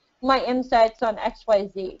share my insights on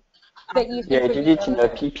XYZ that you think would you be did in a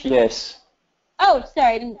PPS. Oh,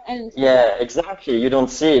 sorry, I didn't see Yeah, that. exactly. You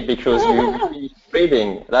don't see it because you finish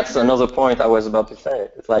reading. That's another point I was about to say.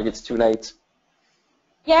 It's like it's too late.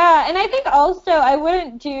 Yeah, and I think also I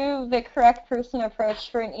wouldn't do the correct person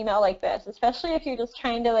approach for an email like this, especially if you're just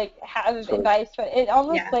trying to have advice. But it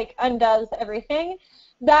almost undoes everything.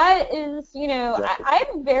 That is,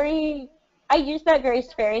 Exactly. I use that very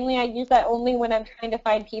sparingly. I use that only when I'm trying to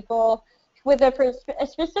find people with a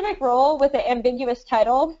specific role with an ambiguous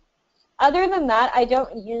title. Other than that, I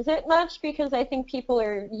don't use it much because I think people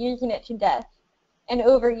are using it to death and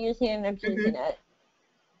overusing and abusing it.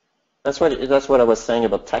 That's what I was saying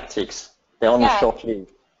about tactics. They're only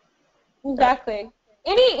short-lived. Exactly.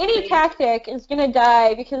 Any tactic is going to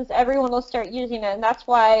die because everyone will start using it, and that's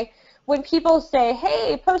why when people say,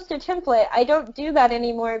 hey, post a template, I don't do that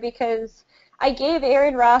anymore because I gave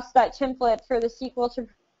Aaron Ross that template for the sequel to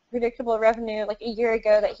Predictable Revenue like a year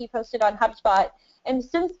ago that he posted on HubSpot. And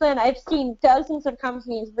since then, I've seen dozens of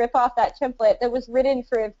companies rip off that template that was written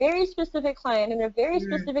for a very specific client in a very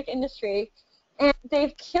specific industry, and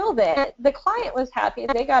they've killed it. The client was happy.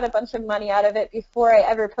 They got a bunch of money out of it before I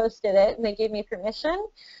ever posted it, and they gave me permission.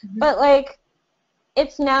 But,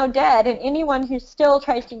 it's now dead, and anyone who still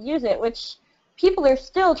tries to use it, which people are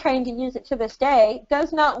still trying to use it to this day,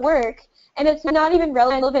 does not work, and it's not even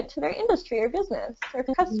relevant to their industry or business or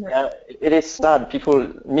customer. Yeah, it is sad. People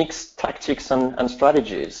mix tactics and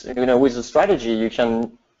strategies. With a strategy, you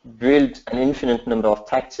can build an infinite number of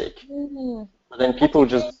tactics. But then people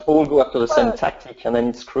just all go after the same tactic, and then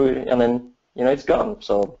it's screwed, and then it's gone.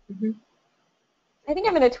 So I think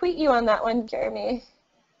I'm going to tweet you on that one, Jeremy.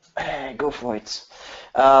 Go for it.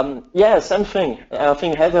 Yeah, same thing. I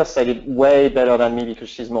think Heather said it way better than me because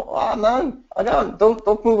she's more. Oh man,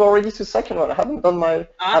 don't move already to second one. I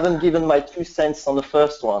haven't given my 2 cents on the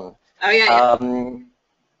first one. Oh yeah.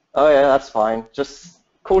 Oh yeah, that's fine. Just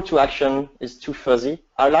call to action is too fuzzy.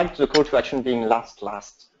 I like the call to action being last.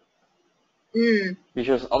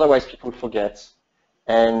 Because otherwise people forget.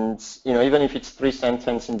 And even if it's 3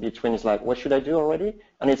 sentences in between, it's like, what should I do already?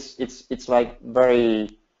 And it's like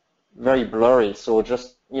very, very blurry. So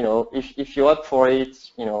just if you're up for it,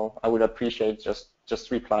 I would appreciate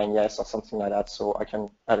just replying yes or something like that. So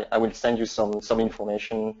I will send you some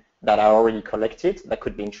information that I already collected that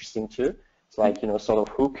could be interesting too. It's like sort of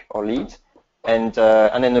hook or lead, and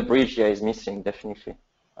then the bridge is missing definitely.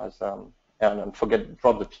 And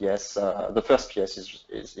drop the PS. The first PS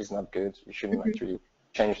is not good. You shouldn't actually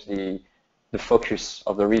change the focus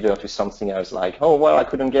of the reader to something else, like, oh well, I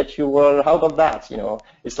couldn't get you. Well, how about that?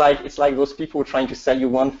 It's like those people trying to sell you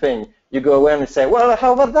one thing. You go away and say, well,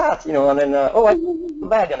 how about that? And then oh, I come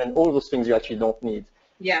back, and then all those things you actually don't need.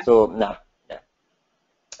 Yeah. So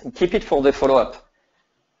keep it for the follow-up.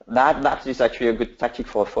 That is actually a good tactic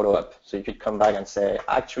for a follow-up. So you could come back and say,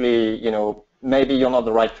 actually, maybe you're not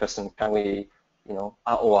the right person. Can we,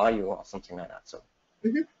 how are you, or something like that. So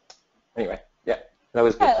anyway, yeah, that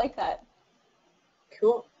was good. I like that.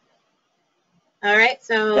 Cool. All right,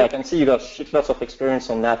 so yeah, I can see you got lots of experience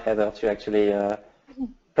on that, Heather, to actually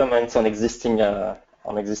comment on existing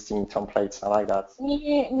templates. I like that.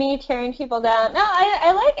 Me tearing people down. No,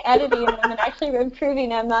 I like editing them and actually improving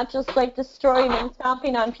them, not just like destroying and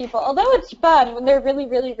stomping on people. Although it's fun when they're really,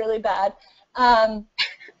 really, really bad.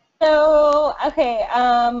 So okay,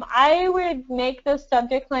 I would make the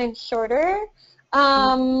subject line shorter.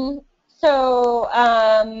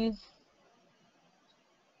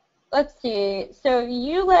 Let's see. So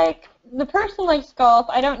the person likes golf.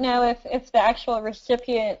 I don't know if the actual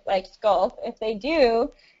recipient likes golf. If they do,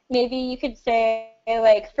 maybe you could say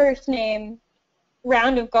like first name,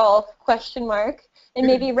 round of golf, ? And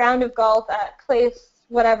maybe round of golf at place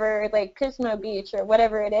whatever, like Pismo Beach or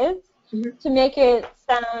whatever it is, to make it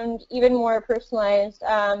sound even more personalized.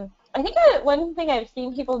 I think one thing I've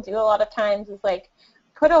seen people do a lot of times is like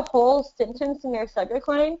put a whole sentence in their subject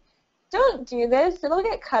line. Don't do this. It'll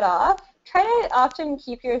get cut off. try to often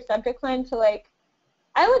keep your subject line to like,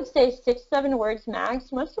 I would say 6, 7 words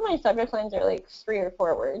max. Most of my subject lines are like 3 or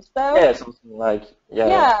 4 words, though. Yeah, something like,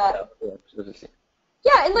 yeah, absolutely.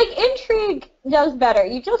 Yeah, and like intrigue does better.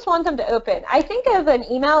 You just want them to open. I think of an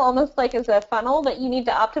email almost like as a funnel that you need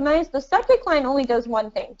to optimize. The subject line only does one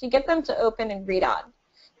thing, to get them to open and read on.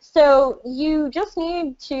 So you just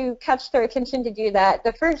need to catch their attention to do that.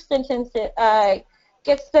 The first sentence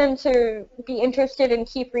gets them to be interested and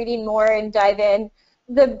keep reading more and dive in.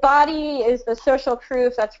 The body is the social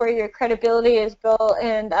proof. That's where your credibility is built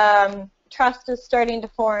and trust is starting to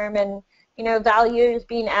form and value is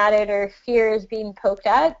being added or fear is being poked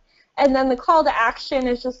at. And then the call to action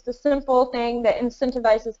is just a simple thing that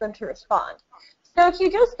incentivizes them to respond. So if you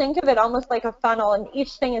just think of it almost like a funnel and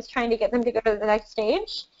each thing is trying to get them to go to the next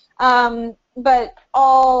stage, but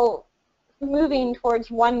all moving towards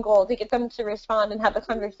one goal to get them to respond and have a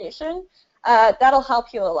conversation, that'll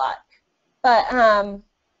help you a lot. But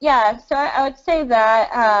yeah, so I would say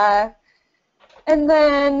that. And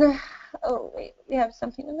then, oh wait, we have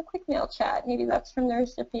something in the quick mail chat. Maybe that's from the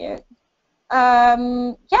recipient.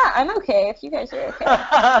 Yeah, I'm okay if you guys are okay.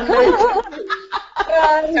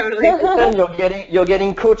 Totally. You're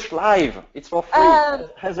getting coached live. It's for free.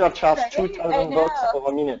 Heather charged right? 2,000 bucks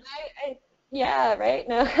for a minute. Yeah, right.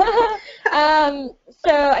 No.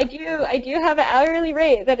 So I do have an hourly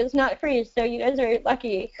rate that is not free. So you guys are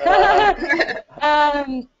lucky.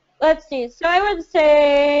 Let's see. So I would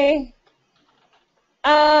say.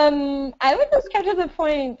 I would just get to the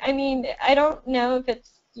point. I mean, I don't know if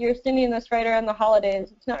you're sending this right around the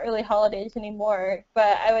holidays. It's not really holidays anymore,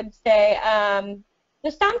 but I would say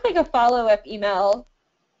this sounds like a follow-up email.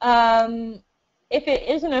 If it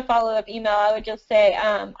isn't a follow-up email, I would just say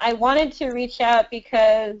I wanted to reach out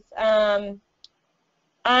because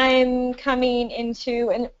I'm coming into,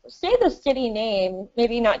 and say the city name,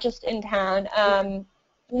 maybe not just in town,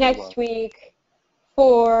 next week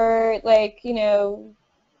for, like,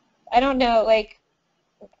 I don't know, like,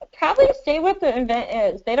 probably say what the event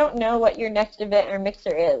is. They don't know what your next event or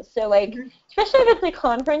mixer is. So, like, especially if it's a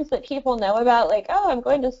conference that people know about, like, oh, I'm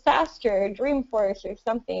going to SaaStr or Dreamforce or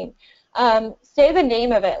something, say the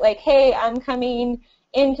name of it. Like, hey, I'm coming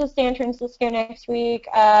into San Francisco next week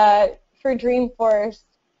for Dreamforce,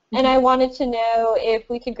 and I wanted to know if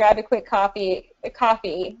we could grab a quick coffee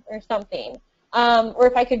or something, or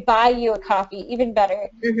if I could buy you a coffee, even better.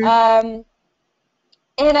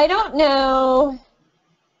 And I don't know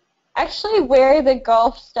actually where the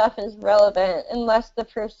golf stuff is relevant unless the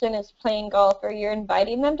person is playing golf or you're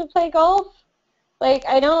inviting them to play golf. Like,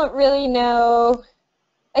 I don't really know.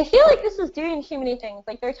 I feel like this is doing too many things.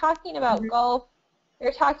 Like, they're talking about golf,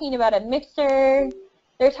 they're talking about a mixer,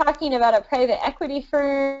 they're talking about a private equity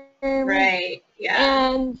firm. Right, yeah.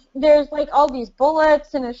 And there's, like, all these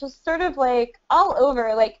bullets, and it's just sort of, like, all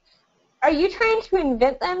over. Like, are you trying to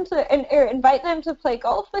invite them to play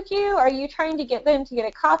golf with you? Are you trying to get them to get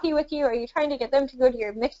a coffee with you? Are you trying to get them to go to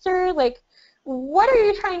your mixer? Like, what are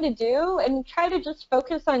you trying to do? And try to just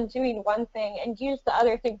focus on doing one thing and use the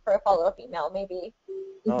other thing for a follow-up email, maybe.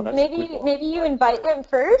 Maybe you invite them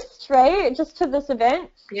first, right, just to this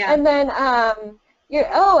event. Yeah. And then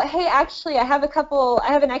hey, actually, I have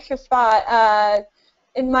an extra spot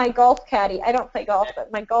in my golf caddy. I don't play golf,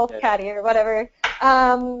 but my golf caddy or whatever.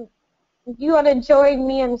 You want to join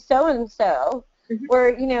me and so-and-so,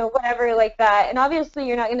 or, whatever like that. And obviously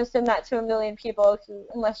you're not going to send that to 1 million people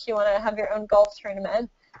unless you want to have your own golf tournament.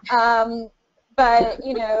 But,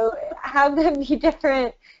 have them be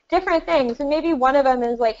different things. And maybe one of them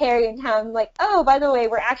is like, hey, are you in town? Like, oh, by the way,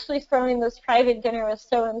 we're actually throwing this private dinner with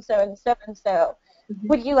so-and-so and so-and-so.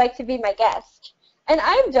 Would you like to be my guest? And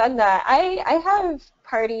I've done that. I have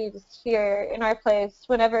parties here in our place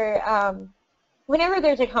whenever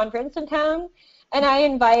there's a conference in town, and I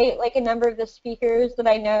invite like a number of the speakers that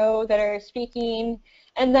I know that are speaking,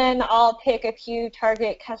 and then I'll pick a few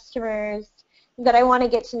target customers that I want to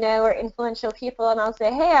get to know or influential people, and I'll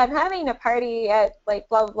say, hey, I'm having a party at like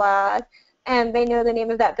blah, blah, blah, and they know the name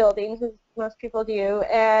of that building, because most people do,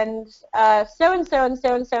 and so-and-so and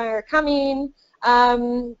so-and-so are coming.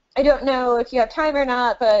 I don't know if you have time or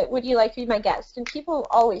not, but would you like to be my guest? And people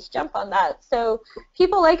always jump on that. So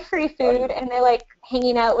people like free food, and they like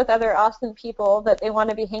hanging out with other awesome people that they want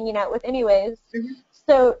to be hanging out with anyways.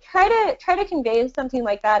 So try to convey something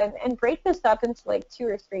like that, and break this up into like 2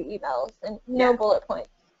 or 3 emails, and no bullet points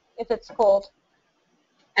if it's cold.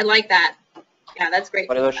 I like that. Yeah, that's great.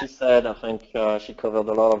 Whatever she said, I think she covered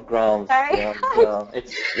a lot of ground. Sorry? And,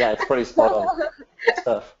 it's pretty spot on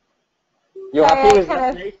stuff. You're happy with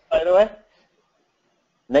that, Nate, by the way?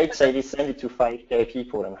 Nate said he sent it to 5K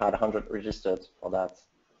people and had 100 registered for that.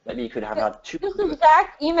 Maybe you could have had two. This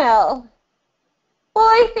exact email. Well,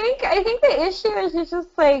 I think the issue is it's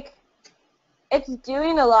just like it's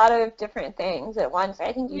doing a lot of different things at once.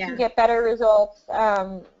 I think you can get better results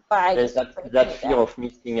by There's just that fear of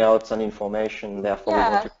missing out on information, therefore we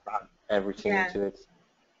want to cram everything into it.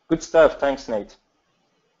 Good stuff. Thanks, Nate.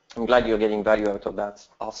 I'm glad you're getting value out of that.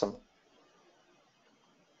 Awesome.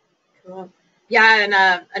 Cool. Yeah,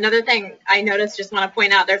 and another thing I noticed, just want to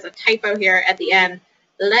point out, there's a typo here at the end.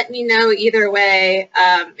 Let me know either way,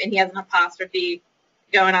 and he has an apostrophe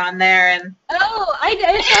going on there. And oh, I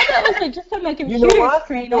thought that was like just on my computer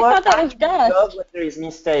screen. I thought that was dust. I love when there is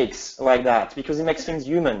mistakes like that because it makes things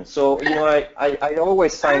human. So I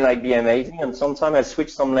always sign like be amazing, and sometimes I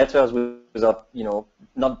switch some letters without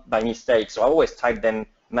not by mistake. So I always type them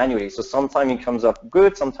manually. So sometimes it comes up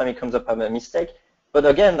good, sometimes it comes up as a mistake. But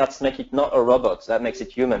again, that's make it not a robot. That makes it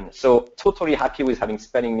human. So totally happy with having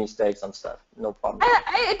spelling mistakes and stuff. No problem.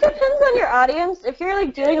 It depends on your audience. If you're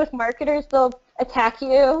like dealing with marketers, they'll attack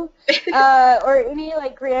you, or any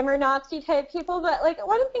like grammar Nazi type people. But like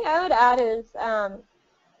one thing I would add is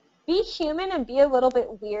be human and be a little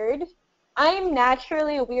bit weird. I'm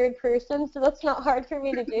naturally a weird person, so that's not hard for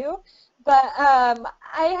me to do. But I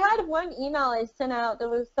had one email I sent out that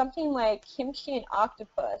was something like kimchi and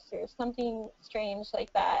octopus or something strange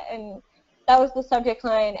like that, and that was the subject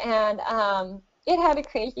line, and it had a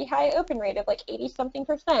crazy high open rate of like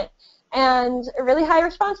 80-something%, and a really high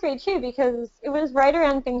response rate too because it was right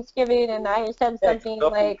around Thanksgiving, and I said something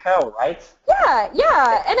like, cow, right?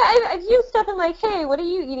 Yeah, and I've used stuff in like, hey, what are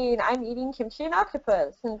you eating? I'm eating kimchi and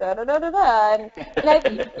octopus, and da-da-da-da-da, and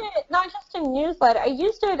I've used it not just in newsletter, I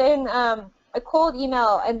used it in a cold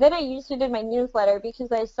email, and then I used it in my newsletter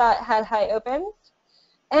because I saw it had high opens,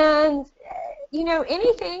 and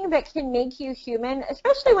anything that can make you human,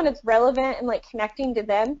 especially when it's relevant and like connecting to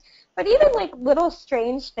them, but even like little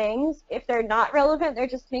strange things, if they're not relevant, they're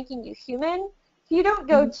just making you human. If you don't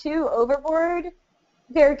go too overboard,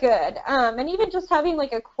 they're good. And even just having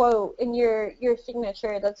like a quote in your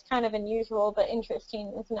signature that's kind of unusual but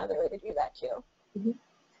interesting is another way to do that too. Mm-hmm.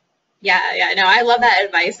 Yeah, no, I love that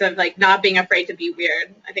advice of like not being afraid to be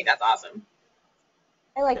weird. I think that's awesome.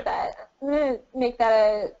 I like that. I'm gonna make that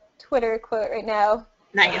a Twitter quote right now.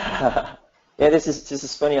 Nice. Yeah, this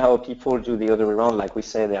is funny how people do the other way around. Like we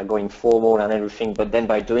say, they are going formal and everything, but then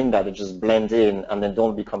by doing that, they just blend in and then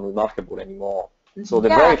don't become remarkable anymore. Mm-hmm. So the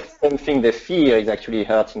very same thing they fear is actually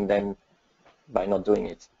hurting them by not doing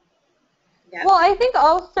it. Yeah. Well, I think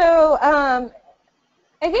also,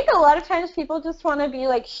 I think a lot of times people just want to be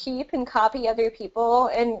like sheep and copy other people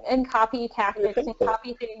and copy tactics and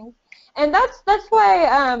copy things. And that's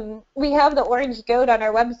why we have the orange goat on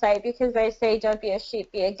our website, because I say don't be a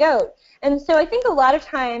sheep, be a goat. And so I think a lot of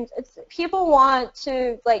times it's people want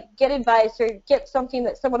to like get advice or get something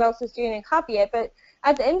that someone else is doing and copy it. But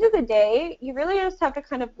at the end of the day, you really just have to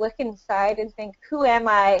kind of look inside and think, who am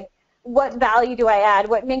I? What value do I add?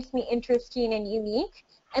 What makes me interesting and unique?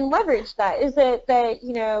 And leverage that. Is it that,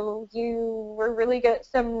 you were really good at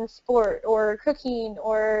some sport or cooking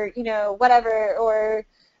or, whatever, or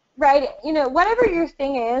whatever your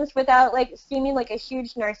thing is, without like seeming like a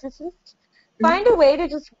huge narcissist, find a way to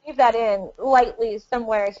just weave that in lightly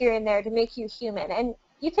somewhere here and there to make you human. And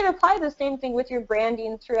you can apply the same thing with your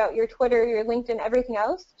branding throughout your Twitter, your LinkedIn, everything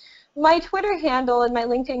else. My Twitter handle and my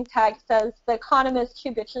LinkedIn tag says The Economist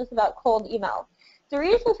Who Bitches About Cold Email. The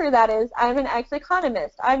reason for that is I'm an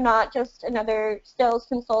ex-economist. I'm not just another sales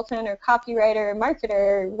consultant or copywriter or marketer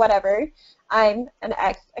or whatever. I'm an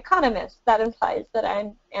ex-economist. That implies that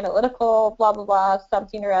I'm analytical, blah, blah, blah,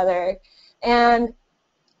 something or other. And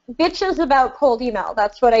bitches about cold email.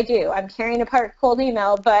 That's what I do. I'm tearing apart cold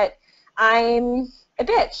email, but I'm a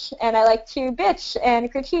bitch, and I like to bitch and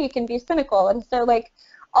critique and be cynical. And so, like,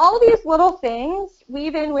 all these little things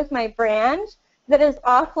weave in with my brand that is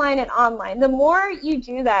offline and online. The more you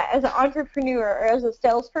do that as an entrepreneur or as a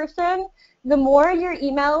salesperson, the more your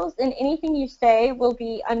emails and anything you say will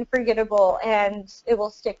be unforgettable, and it will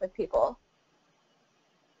stick with people.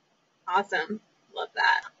 Awesome. Love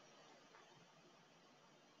that.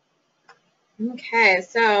 Okay,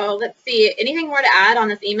 so let's see. Anything more to add on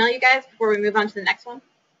this email, you guys, before we move on to the next one?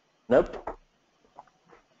 Nope.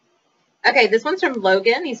 Okay, this one's from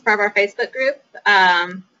Logan. He's part of our Facebook group.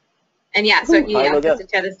 And yeah, so he asked us to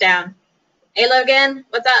tear this down. Hey, Logan,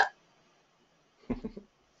 what's up?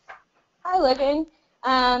 Hi, Logan.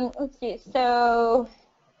 Let's see. So,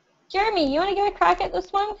 Jeremy, you want to give a crack at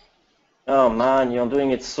this one? Oh man, you're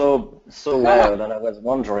doing it so well, and I was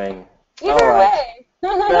wondering. Either way.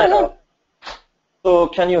 So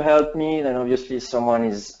can you help me? Then obviously someone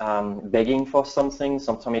is begging for something.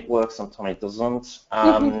 Sometimes it works, sometimes it doesn't.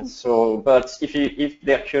 But if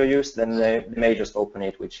they're curious, then they may just open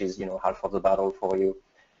it, which is half of the battle for you.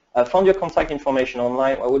 Found your contact information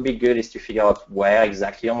online. What would be good is to figure out where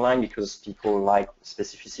exactly online, because people like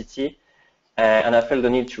specificity. And I felt the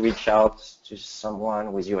need to reach out to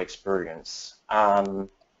someone with your experience.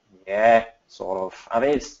 Yeah, sort of. I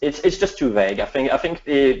mean, it's just too vague. I think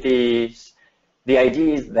the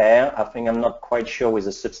idea is there. I think I'm not quite sure with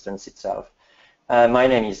the substance itself. My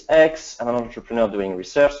name is X. I'm an entrepreneur doing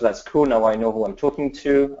research, so that's cool. Now I know who I'm talking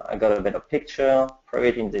to. I got a better picture.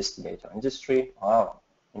 Private investigator industry. Wow.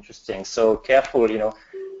 Interesting. So careful,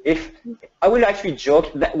 if I will actually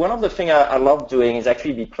joke that one of the things I love doing is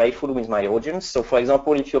actually be playful with my audience. So for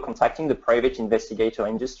example, if you're contacting the private investigator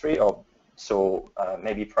industry, or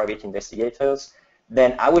maybe private investigators,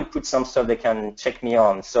 then I will put some stuff they can check me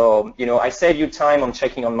on. So, I save you time on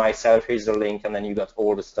checking on myself. Here's the link, and then you got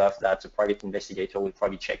all the stuff that a private investigator will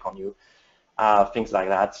probably check on you, things like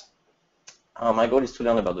that. My goal is to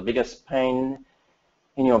learn about the biggest pain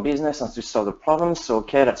in your business and to solve the problem. So,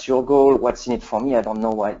 okay, that's your goal. What's in it for me? I don't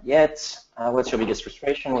know what yet. What's your biggest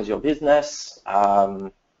frustration with your business?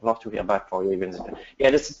 Love to hear back for you. Yeah,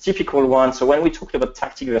 that's a typical one. So when we talk about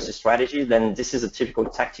tactic versus strategy, then this is a typical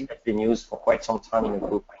tactic that's been used for quite some time in a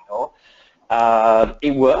group, I know.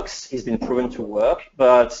 It works. It's been proven to work,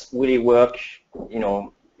 but will it work,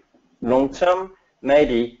 long term?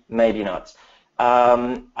 Maybe, maybe not.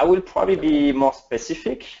 I will probably be more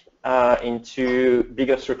specific into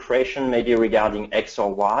bigger frustration, maybe regarding X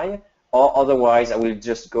or Y, or otherwise I will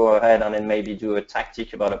just go ahead and then maybe do a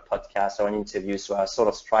tactic about a podcast or an interview, so I sort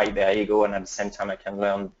of strike their ego, and at the same time I can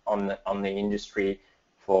learn on the industry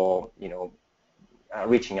for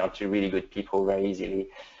reaching out to really good people very easily.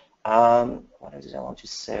 What else did I want to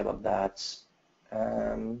say about that?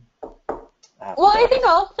 Well, I think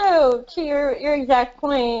also to your exact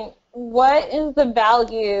point, what is the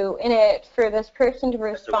value in it for this person to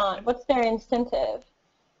respond? What's their incentive?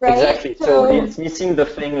 Right? Exactly. So it's missing the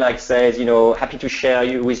thing like says, happy to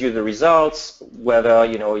share with you the results, whether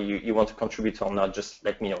you want to contribute or not, just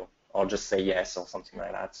let me know, or just say yes or something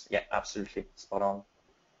like that. Yeah, absolutely. Spot on.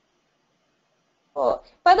 Cool.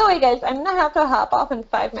 By the way, guys, I'm going to have to hop off in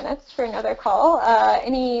 5 minutes for another call.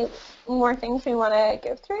 Any more things we want to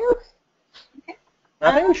go through? Okay.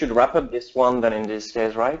 I think we should wrap up this one then in this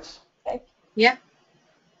case, right? Okay. Yeah.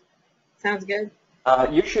 Sounds good.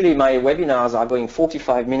 Usually my webinars are going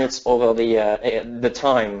 45 minutes over the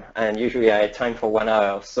time, and usually I had time for 1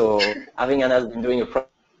 hour. So I think Anna's been doing a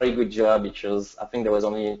pretty good job, because I think there was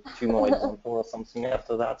only 2 more examples or something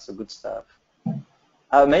after that, so good stuff.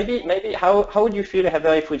 Maybe how would you feel,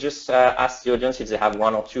 Heather, if we just ask the audience if they have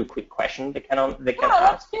 1 or 2 quick questions they can ask?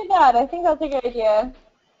 Let's do that. I think that's a good idea.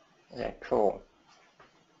 Yeah, cool.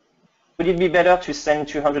 Would it be better to send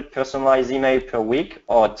 200 personalized email per week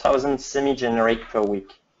or 1,000 semi-generic per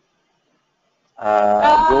week?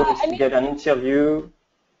 Goal is to get an interview.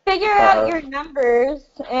 Figure out your numbers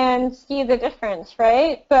and see the difference,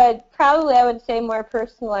 right? But probably I would say more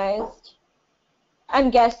personalized,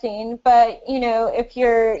 I'm guessing. But, if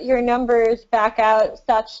your numbers back out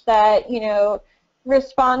such that,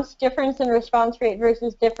 difference in response rate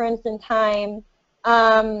versus difference in time,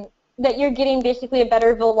 that you're getting basically a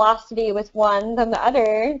better velocity with one than the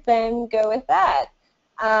other, then go with that.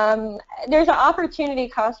 There's an opportunity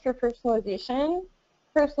cost for personalization.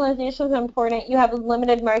 Personalization is important. You have a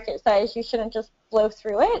limited market size. You shouldn't just blow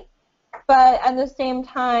through it. But at the same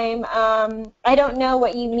time, I don't know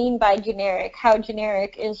what you mean by generic. How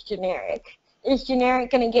generic is generic? Is generic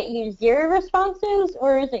going to get you 0 responses,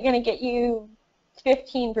 or is it going to get you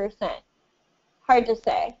 15%? Hard to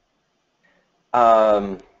say.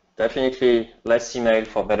 Definitely less email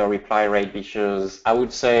for better reply rate, because I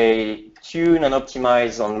would say tune and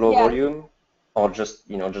optimize on low volume, or just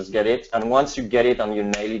get it. And once you get it and you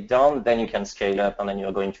nail it down, then you can scale up, and then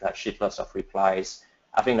you're going to have shitloads of replies.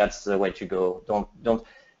 I think that's the way to go. Don't.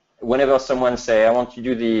 Whenever someone say, I want to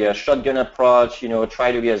do the shotgun approach,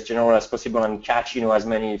 try to be as general as possible and catch as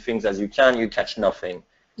many things as you can. You catch nothing.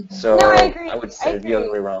 So no, I agree. I would say the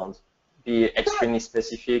other way around. Be extremely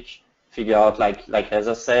specific. Figure out, like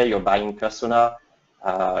Heather said, your buying persona,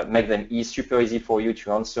 make them super easy for you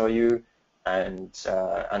to answer you, and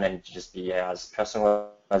then just be as personal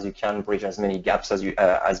as you can, bridge as many gaps as you,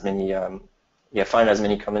 find as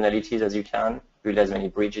many commonalities as you can, build as many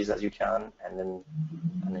bridges as you can, and then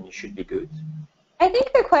you should be good. I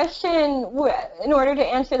think the question, in order to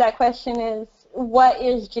answer that question, is what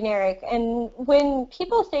is generic. And when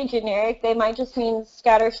people say generic, they might just mean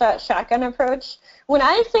scattershot shotgun approach. When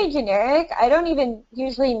I say generic, I don't even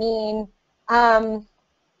usually mean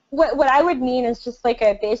what I would mean is just like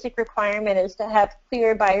a basic requirement is to have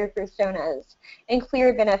clear buyer personas and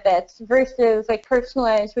clear benefits versus like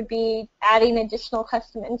personalized would be adding additional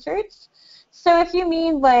custom inserts. So if you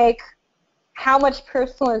mean like how much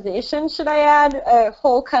personalization should I add, a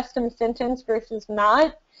whole custom sentence versus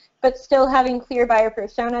not, but still having clear buyer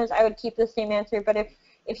personas, I would keep the same answer. But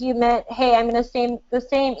if you meant, hey, I'm going to send the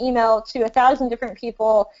same email to 1,000 different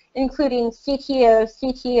people, including CTO,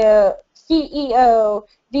 CEO,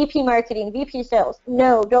 VP marketing, VP sales,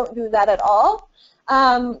 no, don't do that at all.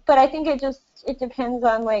 But I think it depends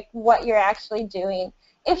on like what you're actually doing.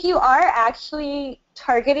 If you are actually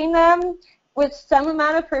targeting them with some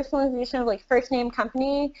amount of personalization of like first name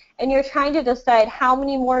company, and you're trying to decide how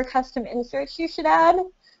many more custom inserts you should add,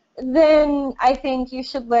 then I think you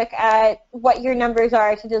should look at what your numbers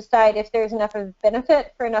are to decide if there's enough of a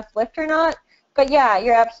benefit for enough lift or not. But yeah,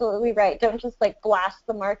 you're absolutely right. Don't just like blast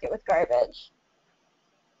the market with garbage.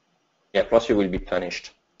 Yeah, plus you will be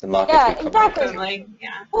punished. The market Yeah, will come exactly. after you.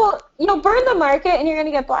 Yeah. Well, you'll burn the market and you're going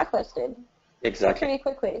to get blacklisted. Exactly. Pretty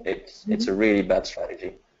quickly. It's a really bad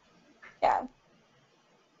strategy. Yeah.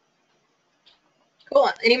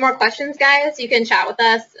 Cool. Any more questions, guys? You can chat with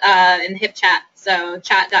us in HIP chat. So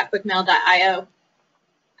chat.quickmail.io.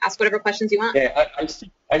 Ask whatever questions you want. Yeah,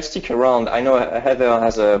 I'll stick around. I know Heather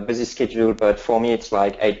has a busy schedule, but for me it's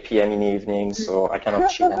like 8 p.m. in the evening, so I cannot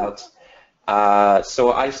chill out.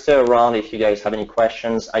 So I'll stay around if you guys have any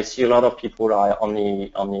questions. I see a lot of people are on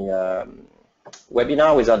the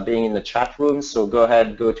webinar without being in the chat room, so go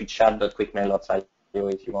ahead, go to chat.quickmail.io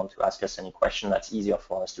if you want to ask us any question. That's easier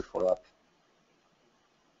for us to follow up.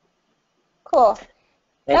 Cool.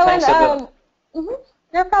 Hey, thanks, Heather.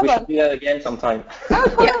 No problem. We should do that again sometime. Oh,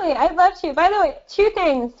 totally. Yeah. I'd love to. By the way, 2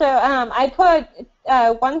 things. So I put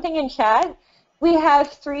one thing in chat. We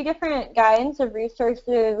have 3 different guides of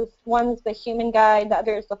resources. One's the human guide, the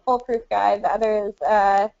other is the foolproof guide, the other is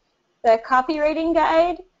the copywriting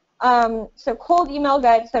guide. So cold email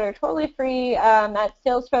guides that are totally free at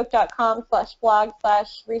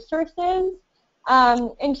salesfolk.com/blog/resources.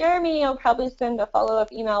 And Jeremy will probably send a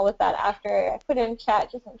follow-up email with that after I put it in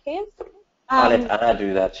chat just in case. I'll let Anna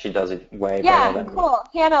do that. She does it way better than me. Yeah, cool.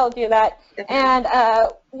 Hannah will do that. And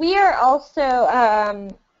we are also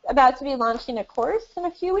about to be launching a course in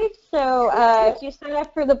a few weeks. So if you sign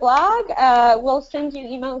up for the blog, we'll send you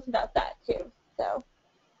emails about that too. So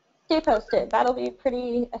stay posted. That'll be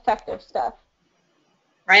pretty effective stuff.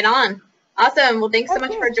 Right on. Awesome. Well, thanks so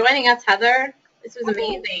much for joining us, Heather. This was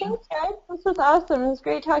amazing. Thanks, guys. This was awesome. It was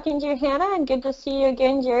great talking to you, Hannah, and good to see you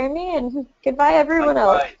again, Jeremy, and goodbye, everyone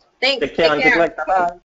else. Thanks. Take care. And good luck. Bye.